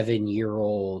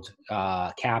 47-year-old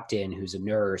captain who's a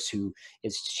nurse who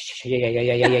is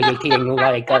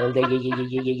like when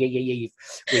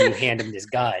you hand him this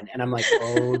gun, and I'm like,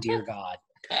 oh dear God.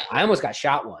 I almost got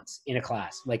shot once in a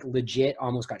class, like legit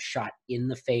almost got shot in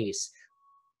the face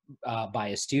by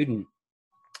a student.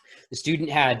 The student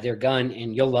had their gun,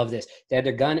 and you'll love this, they had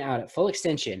their gun out at full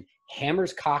extension,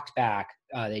 hammers cocked back,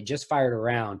 they just fired a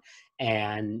round,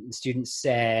 and the student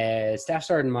said, Staff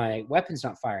Sergeant, my weapon's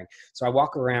not firing. So I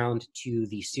walk around to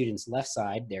the student's left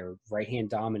side, they're right-hand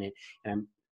dominant, and I'm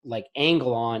like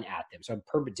angle on at them. So I'm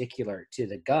perpendicular to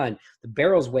the gun. The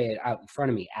barrel's way out in front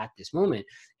of me at this moment.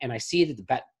 And I see that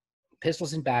the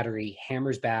pistol's in battery,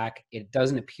 hammer's back. It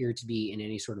doesn't appear to be in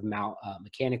any sort of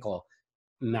mechanical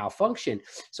malfunction.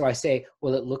 So I say,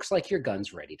 well, it looks like your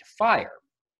gun's ready to fire.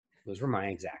 Those were my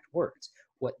exact words.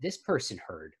 What this person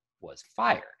heard was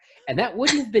fire. And that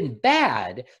wouldn't have been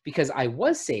bad because I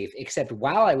was safe, except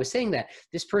while I was saying that,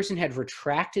 this person had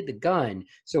retracted the gun.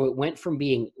 So it went from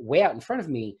being way out in front of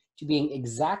me to being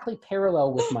exactly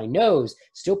parallel with my nose,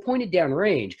 still pointed down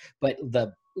range, but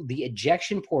the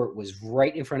ejection port was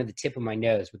right in front of the tip of my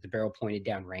nose with the barrel pointed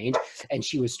down range. And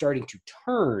she was starting to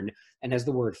turn. And as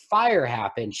the word fire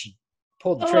happened, she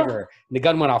pulled the trigger and the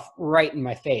gun went off right in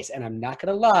my face. And I'm not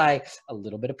going to lie, a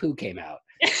little bit of poo came out.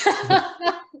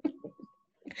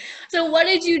 So what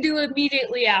did you do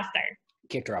immediately after?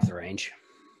 Kicked her off the range.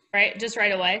 Right? Just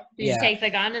right away? Did you take the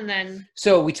gun and then?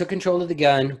 So we took control of the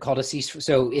gun, called a cease.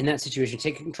 So in that situation,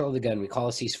 taking control of the gun, we call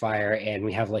a ceasefire and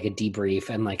we have like a debrief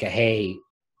and like a, hey,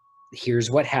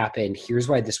 here's what happened. Here's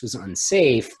why this was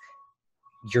unsafe.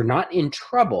 You're not in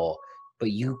trouble,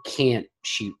 but you can't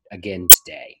shoot again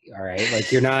today. All right.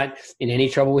 Like you're not in any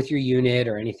trouble with your unit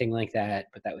or anything like that,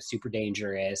 but that was super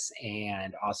dangerous.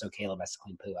 And also Caleb has to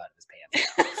clean poo out of his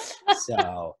pants now.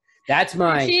 So that's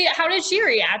my. How did she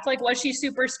react? Like, was she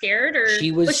super scared, or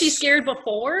was she scared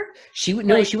before?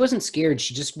 No, she wasn't scared.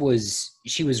 She just was.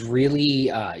 She was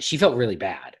really. She felt really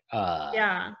bad.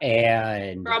 Yeah.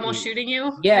 And for almost shooting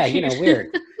you. Yeah, you know,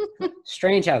 weird.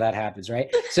 Strange how that happens,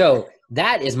 right? So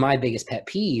that is my biggest pet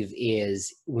peeve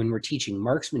is when we're teaching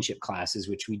marksmanship classes,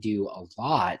 which we do a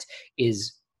lot,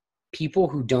 is people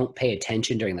who don't pay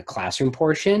attention during the classroom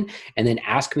portion and then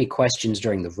ask me questions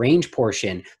during the range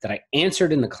portion that I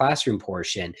answered in the classroom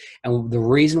portion. And the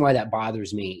reason why that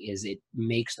bothers me is it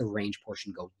makes the range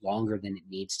portion go longer than it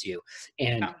needs to.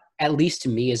 And at least to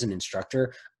me as an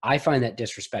instructor, I find that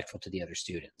disrespectful to the other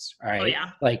students. All right. Oh, yeah.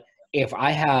 Like if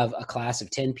I have a class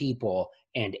of 10 people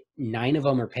and 9 of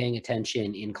them are paying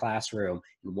attention in classroom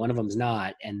and 1 of them's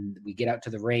not, and we get out to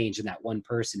the range and that one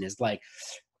person is like,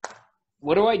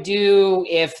 what do I do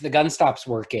if the gun stops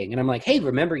working? And I'm like, hey,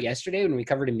 remember yesterday when we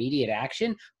covered immediate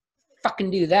action? Fucking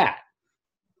do that.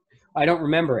 I don't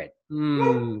remember it.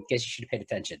 Guess you should have paid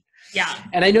attention. Yeah.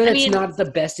 And I know that's not the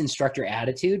best instructor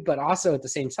attitude, but also at the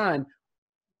same time,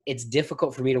 it's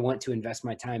difficult for me to want to invest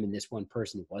my time in this one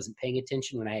person who wasn't paying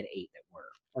attention when I had 8 that were,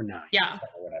 or 9. Yeah.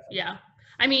 Or whatever. Yeah.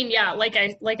 I mean, yeah, like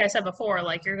I said before,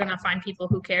 like you're going to find people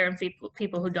who care and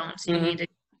people who don't. So you need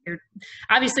to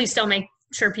obviously still make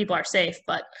sure people are safe.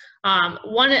 But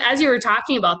as you were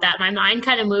talking about that, my mind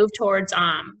kind of moved towards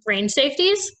range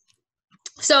safeties.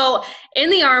 So in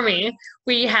the Army,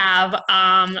 we have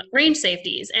range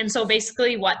safeties. And so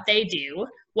basically what they do,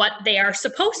 what they are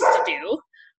supposed to do,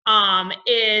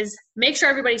 is make sure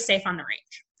everybody's safe on the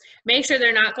range. Make sure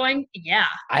they're not going,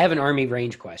 I have an Army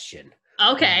range question.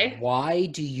 Okay. Why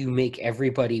do you make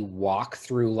everybody walk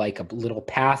through like a little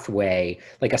pathway,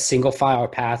 like a single file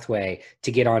pathway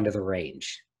to get onto the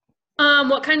range?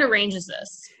 What kind of range is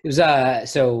this? It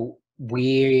was so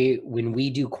when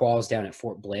we do quals down at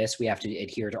Fort Bliss, we have to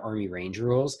adhere to Army range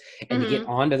rules. And to get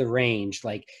onto the range,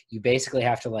 like you basically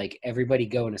have to like everybody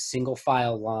go in a single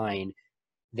file line,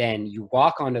 then you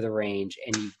walk onto the range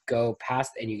and you go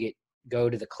past and you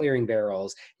go to the clearing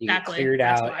barrels, you get cleared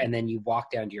out, and then you walk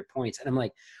down to your points. And I'm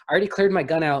like, I already cleared my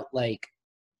gun out, like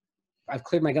I've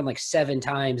cleared my gun like 7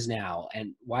 times now,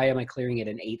 and why am I clearing it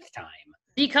an 8th time?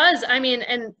 Because I mean,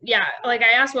 and yeah, like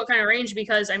I asked what kind of range,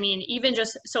 because I mean, even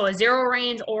just so a 0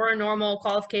 range or a normal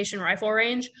qualification rifle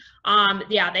range,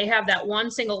 they have that one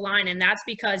single line, and that's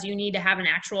because you need to have an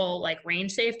actual like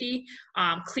range safety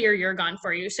clear your gun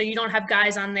for you, so you don't have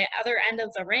guys on the other end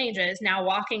of the ranges now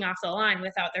walking off the line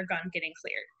without their gun getting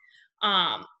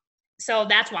cleared. so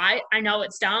that's why. I know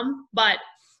it's dumb, but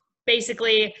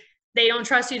basically they don't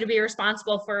trust you to be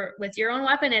responsible with your own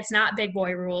weapon. It's not big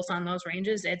boy rules on those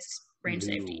ranges. It's range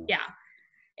safety. Yeah.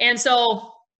 And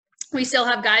so we still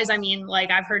have guys, I mean,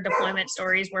 like I've heard deployment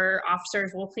stories where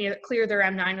officers will clear their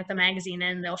M9 with the magazine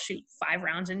and they'll shoot 5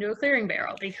 rounds into a clearing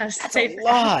barrel because that's a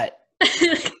lot.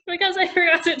 Because I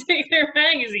forgot to take their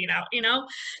magazine out, you know?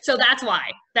 So that's why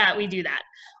that we do that.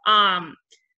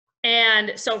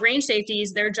 And so range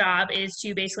safeties, their job is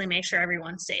to basically make sure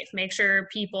everyone's safe, make sure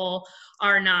people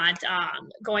are not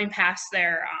going past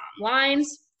their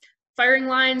firing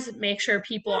lines, make sure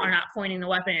people are not pointing the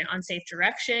weapon in unsafe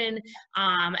direction,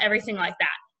 everything like that.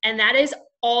 And that is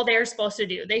all they're supposed to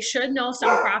do. They should know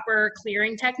some proper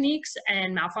clearing techniques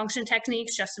and malfunction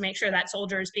techniques just to make sure that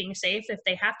soldier is being safe if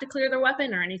they have to clear their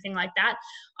weapon or anything like that.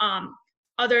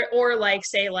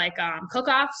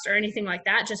 Cook-offs or anything like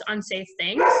that, just unsafe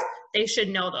things. They should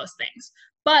know those things.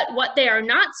 But what they are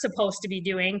not supposed to be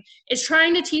doing is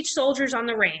trying to teach soldiers on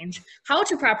the range how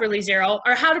to properly zero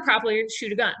or how to properly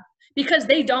shoot a gun, because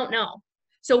they don't know.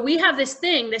 So we have this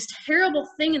terrible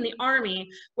thing in the Army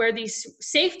where these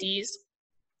safeties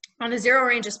on the zero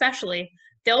range especially,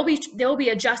 they'll be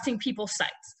adjusting people's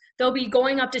sights. They'll be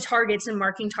going up to targets and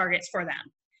marking targets for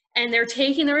them. And they're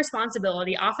taking the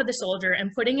responsibility off of the soldier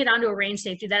and putting it onto a range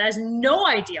safety that has no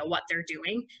idea what they're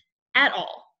doing at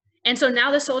all. And so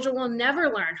now the soldier will never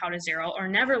learn how to zero or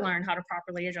never learn how to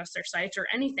properly adjust their sights or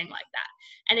anything like that.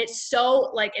 And it's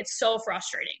so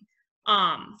frustrating.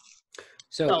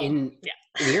 In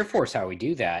the Air Force, how we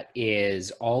do that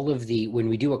is when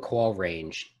we do a qual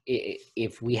range,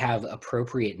 if we have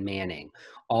appropriate manning,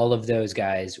 all of those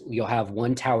guys, you'll have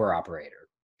one tower operator.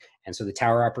 And so the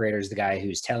tower operator is the guy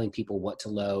who's telling people what to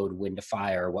load, when to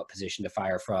fire, what position to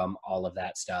fire from, all of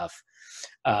that stuff.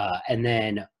 And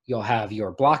then you'll have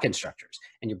your block instructors.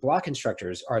 And your block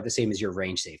instructors are the same as your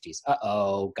range safeties.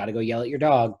 Uh-oh, got to go yell at your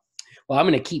dog. Well, I'm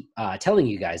going to keep telling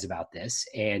you guys about this,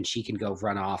 and she can go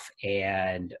run off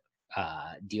and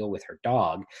deal with her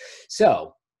dog.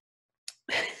 So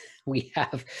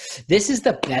this is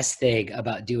the best thing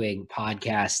about doing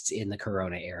podcasts in the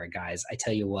Corona era, guys. I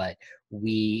tell you what,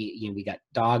 we got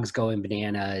dogs going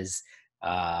bananas.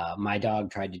 My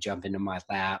dog tried to jump into my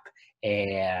lap,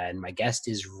 and my guest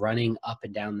is running up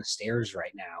and down the stairs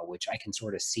right now, which I can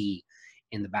sort of see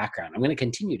in the background. I'm going to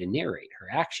continue to narrate her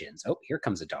actions. Oh, here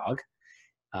comes a dog.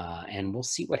 And we'll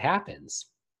see what happens.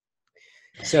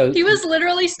 So he was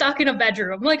literally stuck in a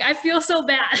bedroom. Like, I feel so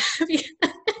bad.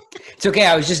 It's okay.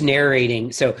 I was just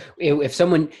narrating. So it's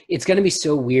going to be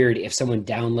so weird if someone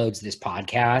downloads this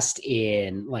podcast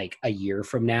in like a year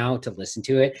from now to listen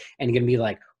to it and going to be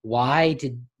like, why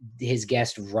did his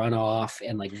guest run off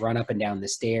and like run up and down the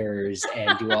stairs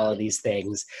and do all of these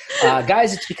things?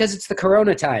 Guys, it's because it's the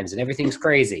Corona times and everything's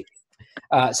crazy.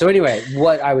 So anyway,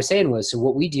 what I was saying was, so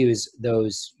what we do is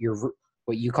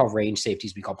what you call range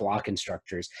safeties, we call block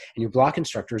instructors, and your block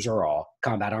instructors are all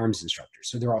combat arms instructors.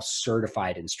 So they're all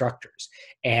certified instructors.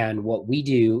 And what we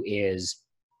do is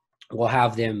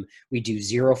we do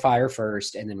zero fire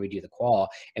first, and then we do the qual.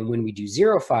 And when we do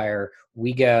zero fire,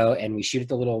 we go and we shoot at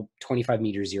the little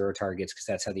 25-meter zero targets, because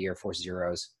that's how the Air Force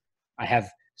zeros. I have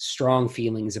strong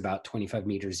feelings about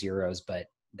 25-meter zeros, but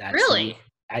that's really?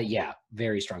 Yeah,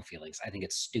 very strong feelings. I think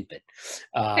it's stupid.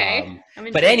 Okay.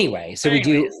 But anyway, so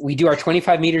we do our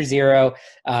 25-meter zero,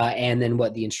 and then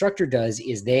what the instructor does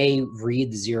is they read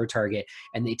the zero target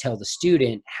and they tell the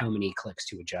student how many clicks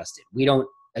to adjust it. We don't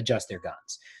adjust their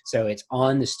guns. So it's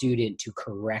on the student to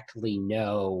correctly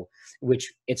know,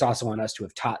 which it's also on us to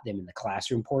have taught them in the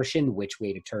classroom portion, which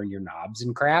way to turn your knobs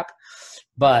and crap.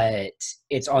 But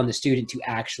it's on the student to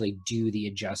actually do the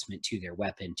adjustment to their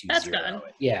weapon to That's zero good.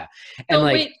 it. Yeah. And so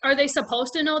wait, are they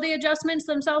supposed to know the adjustments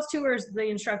themselves too, or is the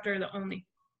instructor the only?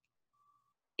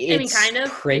 It's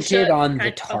printed on the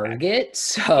target. Okay.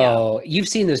 So you've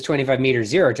seen those 25-meter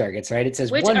zero targets, right? It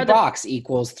says one box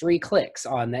equals 3 clicks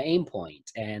on the aim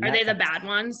point. And are they the bad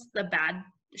ones? The bad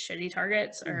shitty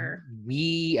targets? Or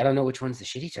I don't know which ones the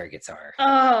shitty targets are.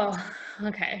 Oh,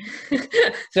 okay.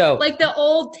 So like the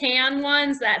old tan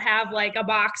ones that have like a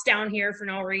box down here for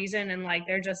no reason, and like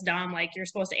they're just dumb. Like you're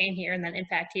supposed to aim here and then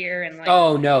impact here, and like.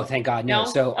 Oh no, thank God, no.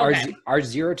 So okay. our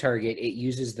zero target, it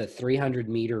uses the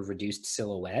 300-meter reduced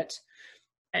silhouette.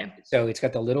 Okay. So it's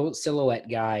got the little silhouette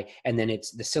guy, and then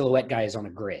the silhouette guy is on a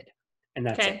grid, and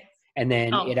that's it. And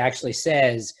then it actually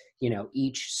says,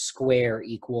 each square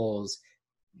equals,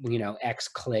 X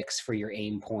clicks for your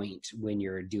aim point when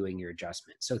you're doing your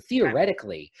adjustment. So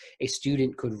theoretically, a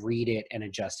student could read it and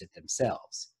adjust it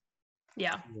themselves.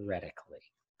 Yeah. Theoretically.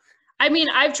 I mean,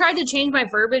 I've tried to change my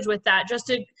verbiage with that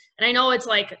and I know it's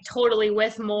like totally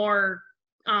with more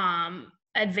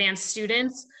advanced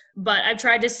students, but I've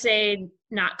tried to say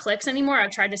not clicks anymore.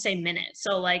 I've tried to say minutes.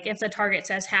 So like if the target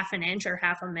says half an inch or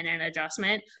half a minute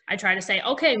adjustment, I try to say,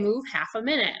 okay, move half a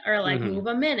minute or like move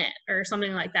a minute or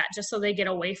something like that, just so they get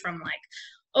away from like,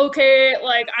 okay,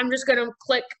 like I'm just going to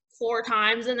click 4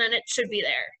 times and then it should be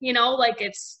there, you know, like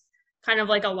it's kind of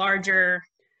like a larger,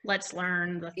 let's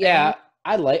learn the thing. Yeah,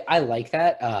 I like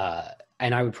that.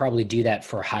 And I would probably do that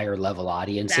for higher level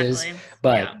audiences, Exactly.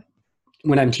 but Yeah.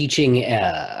 when I'm teaching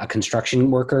a construction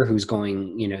worker who's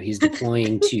going, you know, he's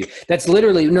deploying to, that's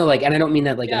literally, no, like, and I don't mean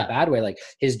that like in a bad way, like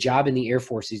his job in the Air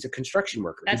Force, he's a construction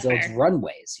worker. That's he builds fair.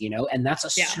 runways, you know, and that's a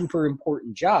super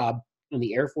important job. And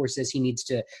the Air Force says he needs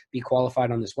to be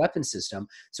qualified on this weapon system.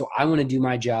 So I want to do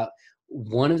my job.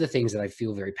 One of the things that I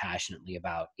feel very passionately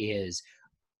about is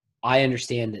I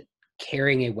understand that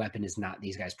carrying a weapon is not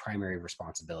these guys' primary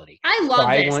responsibility. I love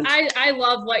this. I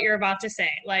love what you're about to say.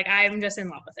 Like, I'm just in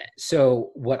love with it. So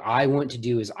what I want to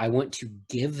do is I want to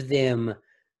give them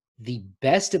the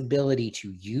best ability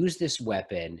to use this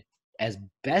weapon as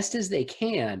best as they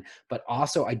can, but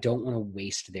also I don't want to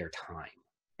waste their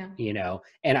time, you know?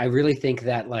 And I really think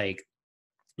that, like,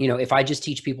 you know, if I just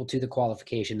teach people to the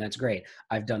qualification, that's great.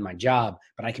 I've done my job,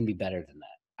 but I can be better than that.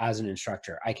 As an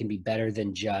instructor, I can be better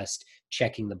than just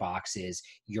checking the boxes.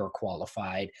 You're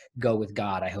qualified. Go with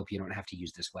God. I hope you don't have to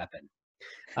use this weapon.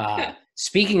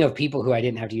 Speaking of people who I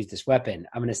didn't have to use this weapon,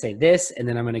 I'm going to say this, and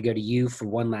then I'm going to go to you for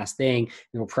one last thing,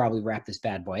 and we'll probably wrap this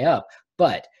bad boy up.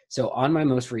 But so on my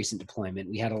most recent deployment,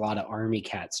 we had a lot of Army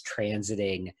cats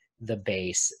transiting the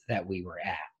base that we were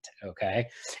at. Okay.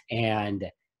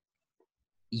 And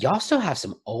y'all still have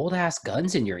some old ass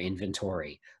guns in your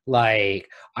inventory. Like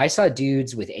I saw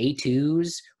dudes with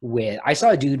A2s I saw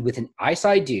a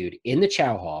dude in the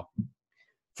chow hall.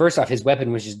 First off, his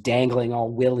weapon was just dangling all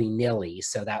willy-nilly,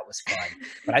 so that was fun.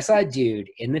 But I saw a dude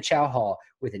in the chow hall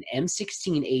with an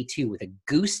M16 A2 with a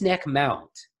gooseneck mount.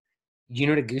 You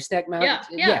know what a gooseneck mount is?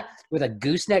 Yeah. With a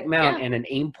gooseneck mount and an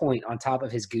aim point on top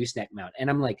of his gooseneck mount. And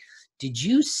I'm like, did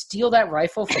you steal that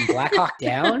rifle from Black Hawk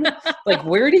Down? Like,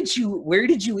 where did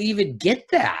you even get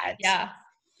that? Yeah.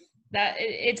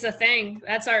 It's a thing.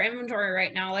 That's our inventory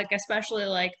right now. Like, especially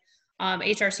like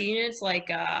HRC units, like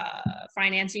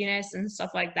finance units and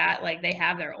stuff like that. Like they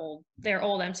have their old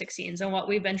M16s. And what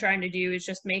we've been trying to do is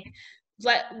just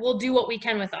we'll do what we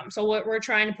can with them. So we're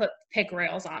trying to put pick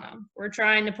rails on them. We're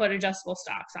trying to put adjustable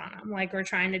stocks on them. Like we're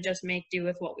trying to just make do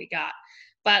with what we got.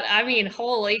 But I mean,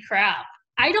 holy crap.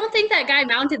 I don't think that guy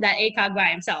mounted that ACOG by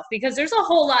himself, because there's a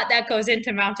whole lot that goes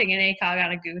into mounting an ACOG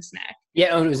on a gooseneck.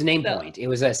 Yeah, it was an aim point. It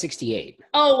was a 68.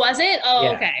 Oh, was it? Oh,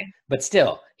 yeah. Okay. But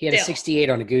still, he had a 68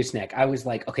 on a gooseneck. I was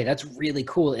like, okay, that's really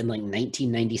cool in like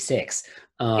 1996.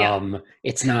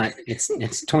 It's not, it's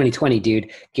 2020,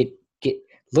 dude.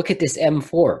 Look at this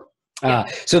M4.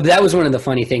 So that was one of the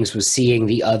funny things, was seeing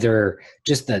the other,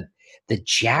 just the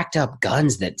jacked up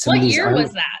guns that some of these. What year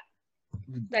was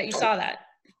that you saw that?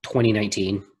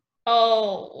 2019.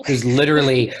 Oh. It was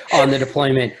literally on the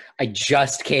deployment. I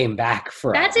just came back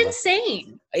from. That's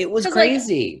insane. It was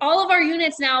crazy. Like, all of our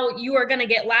units now, you are going to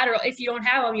get lateral. If you don't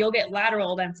have them, you'll get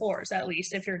lateral M4s, at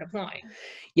least if you're deploying.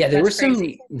 Yeah, there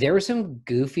was some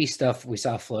goofy stuff we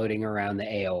saw floating around the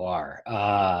AOR.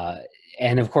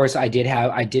 And of course I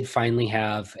did finally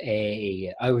have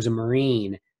I was a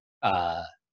Marine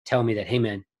tell me that, hey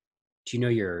man, do you know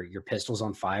your pistol's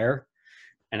on fire?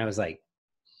 And I was like,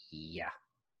 yeah,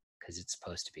 because it's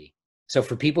supposed to be. So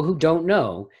for people who don't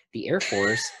know, the Air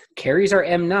Force carries our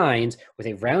M9s with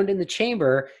a round in the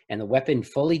chamber and the weapon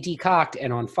fully decocked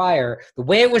and on fire the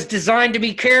way it was designed to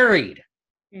be carried.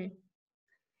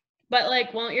 But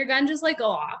like, won't your gun just like go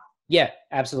off? Yeah,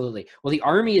 absolutely. Well, the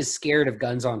Army is scared of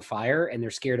guns on fire, and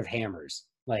they're scared of hammers.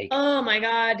 Like, oh my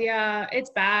God, yeah, it's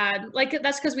bad. Like,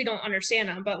 that's because we don't understand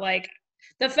them. But like,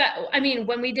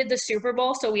 when we did the Super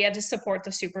Bowl, so we had to support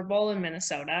the Super Bowl in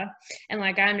Minnesota, and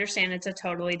like, I understand it's a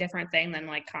totally different thing than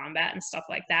like combat and stuff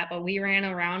like that. But we ran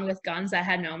around with guns that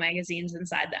had no magazines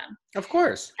inside them. Of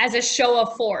course, as a show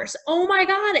of force. Oh my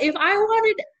God, if I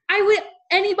wanted, I would.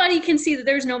 Anybody can see that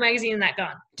there's no magazine in that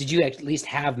gun. Did you at least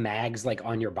have mags like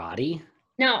on your body?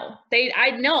 No,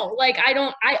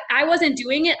 I wasn't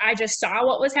doing it. I just saw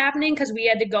what was happening, because we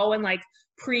had to go and like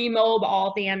pre-mob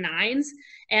all the M9s.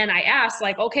 And I asked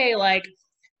like, okay, like,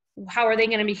 how are they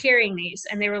going to be carrying these?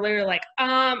 And they were literally like,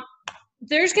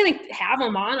 they're just going to have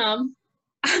them on them.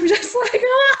 I'm just like,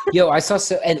 Yo, I saw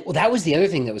and that was the other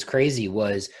thing that was crazy,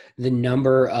 was the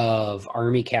number of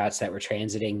Army cats that were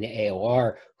transiting the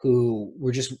AOR who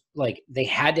were just like, they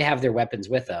had to have their weapons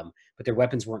with them, but their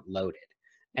weapons weren't loaded.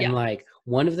 And like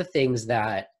one of the things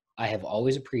that I have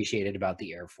always appreciated about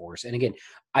the Air Force, and again,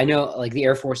 I know like the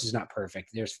Air Force is not perfect.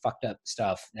 There's fucked up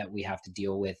stuff that we have to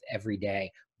deal with every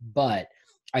day, but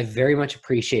I very much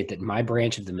appreciate that my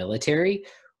branch of the military,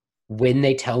 when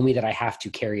they tell me that I have to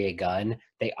carry a gun,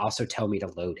 they also tell me to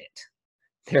load it.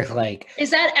 They're like, is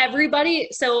that everybody?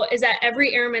 So is that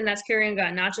every airman that's carrying a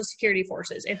gun, not just security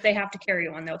forces? If they have to carry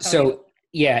one, they'll tell you.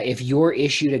 Yeah, if you're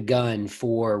issued a gun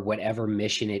for whatever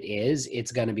mission it is,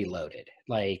 it's going to be loaded.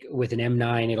 Like with an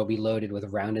M9, it'll be loaded with a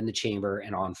round in the chamber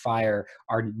and on fire.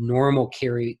 Our normal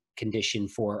carry condition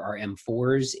for our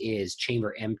M4s is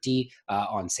chamber empty,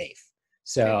 on safe.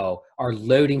 So our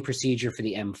loading procedure for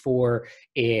the M4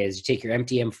 is you take your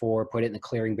empty M4, put it in the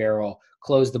clearing barrel,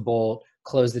 close the bolt,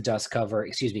 close the dust cover,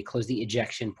 close the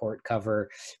ejection port cover,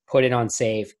 put it on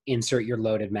safe, insert your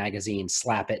loaded magazine,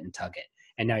 slap it and tug it.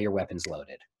 And now your weapon's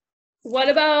loaded. What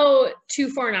about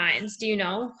 249s? Do you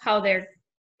know how they're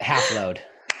half load?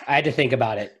 I had to think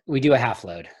about it. We do a half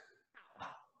load.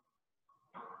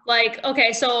 Like,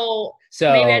 okay, so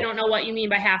maybe I don't know what you mean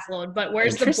by half load, but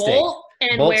where's the bolt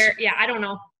and bolts, where? Yeah, I don't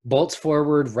know. Bolts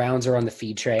forward, rounds are on the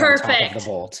feed tray on top of the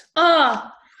bolt.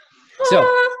 So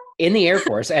in the Air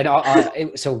Force, and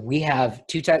so we have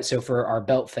two types. So for our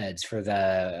belt feds, for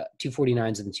the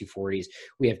 249s and the 240s,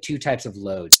 we have two types of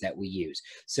loads that we use.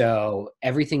 So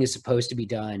everything is supposed to be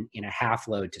done in a half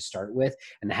load to start with.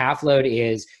 And the half load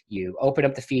is you open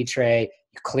up the feed tray,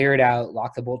 you clear it out,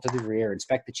 lock the bolt to the rear,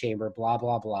 inspect the chamber, blah,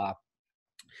 blah, blah.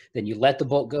 Then you let the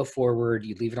bolt go forward.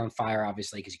 You leave it on fire,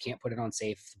 obviously, because you can't put it on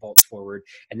safe if the bolt's forward.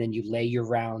 And then you lay your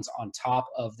rounds on top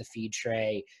of the feed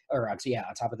tray, or on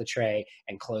top of the tray,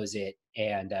 and close it.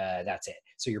 And that's it.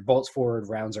 So your bolts forward,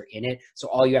 rounds are in it. So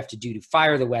all you have to do to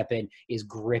fire the weapon is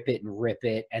grip it and rip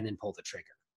it, and then pull the trigger.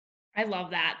 I love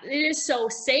that. It is so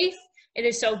safe. It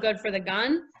is so good for the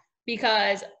gun,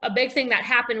 because a big thing that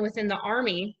happened within the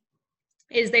Army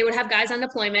is they would have guys on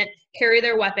deployment carry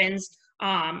their weapons,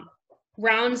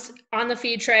 rounds on the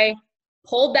feed tray,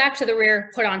 pulled back to the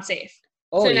rear, put on safe.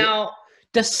 Oh, so now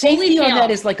the safety on that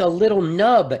is like a little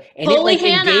nub, and Holy it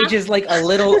like engages like a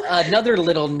little another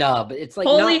little nub. It's like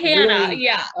Holy not Hannah, really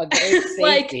yeah, a great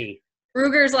safety. Like,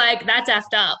 Ruger's like, that's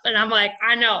effed up, and I'm like,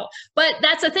 I know, but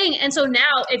that's the thing. And so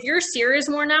now, if your sear is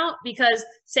worn out, because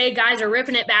say guys are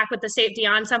ripping it back with the safety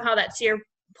on, somehow that sear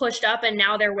pushed up, and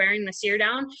now they're wearing the sear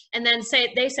down, and then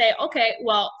they say, okay,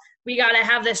 well, we got to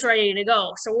have this ready to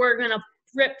go, so we're gonna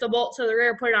rip the bolt to the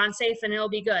rear, put it on safe, and it'll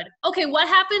be good. Okay, what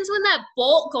happens when that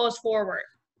bolt goes forward?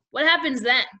 What happens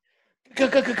then? Yeah,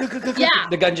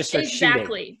 the gun just starts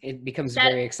shooting. It becomes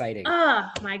very exciting. Oh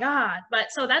my God.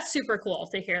 But so that's super cool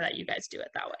to hear that you guys do it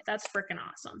that way. That's freaking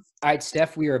awesome. All right,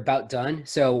 Steph, we are about done.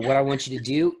 So what I want you to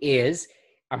do is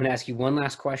I'm going to ask you one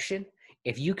last question.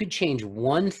 If you could change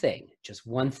one thing, just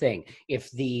one thing,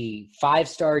 if the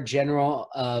 5-star general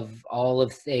of all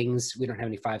of things, we don't have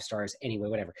any 5 stars anyway,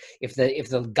 whatever. If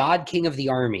the God King of the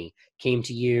Army came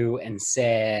to you and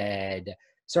said,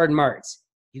 Sergeant Martz,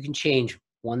 you can change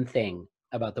one thing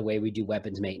about the way we do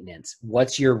weapons maintenance,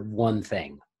 what's your one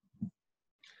thing?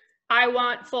 I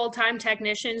want full-time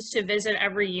technicians to visit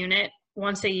every unit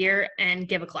once a year and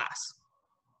give a class.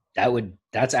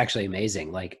 That's actually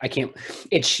amazing. Like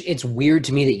it's weird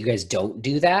to me that you guys don't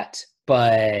do that,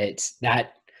 but I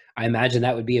imagine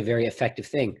that would be a very effective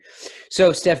thing.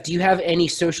 So Steph, do you have any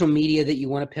social media that you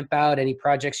want to pimp out? Any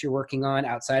projects you're working on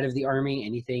outside of the Army?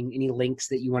 Anything, any links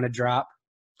that you want to drop?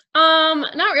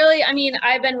 Not really. I mean,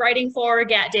 I've been writing for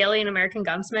Gat Daily and American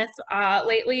Gunsmith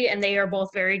lately, and they are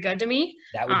both very good to me.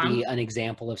 That would be an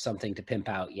example of something to pimp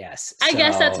out. Yes. I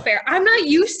guess that's fair. I'm not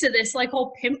used to this like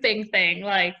whole pimping thing.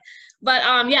 But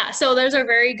yeah, so those are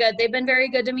very good. They've been very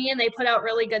good to me, and they put out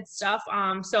really good stuff.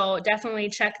 So definitely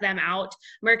check them out.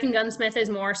 American Gunsmith is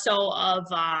more so of,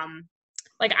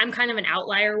 like I'm kind of an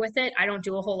outlier with it. I don't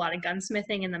do a whole lot of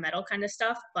gunsmithing in the metal kind of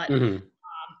stuff, but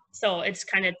so it's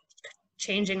kind of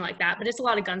changing like that, but it's a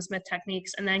lot of gunsmith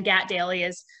techniques. And then Gat Daily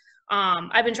is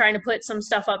I've been trying to put some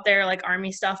stuff up there, like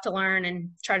Army stuff to learn and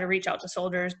try to reach out to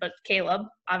soldiers, but Caleb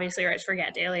obviously writes for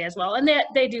Gat Daily as well, and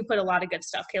they do put a lot of good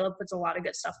stuff. Caleb puts a lot of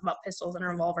good stuff about pistols and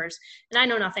revolvers, and I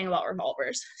know nothing about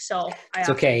revolvers, so it's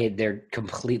okay. They're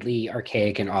completely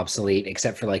archaic and obsolete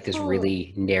except for like this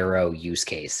really narrow use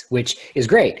case, which is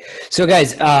great. So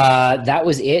guys, that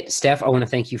was it. Steph, I want to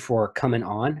thank you for coming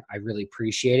on. I really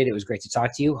appreciate it. It was great to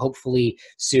talk to you. Hopefully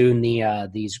soon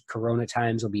these Corona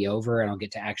times will be over and I'll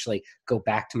get to actually go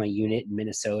back to my unit in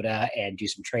Minnesota and do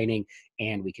some training,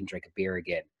 and we can drink a beer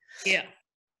again. Yeah.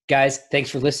 Guys, thanks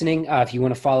for listening. If you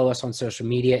want to follow us on social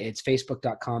media, it's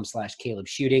facebook.com/Caleb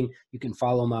Shooting. You can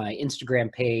follow my Instagram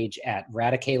page at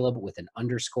Radicaleb with an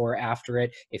underscore after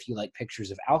it if you like pictures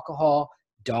of alcohol,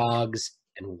 dogs,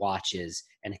 and watches,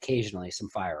 and occasionally some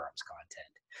firearms content.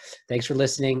 Thanks for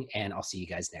listening, and I'll see you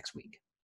guys next week.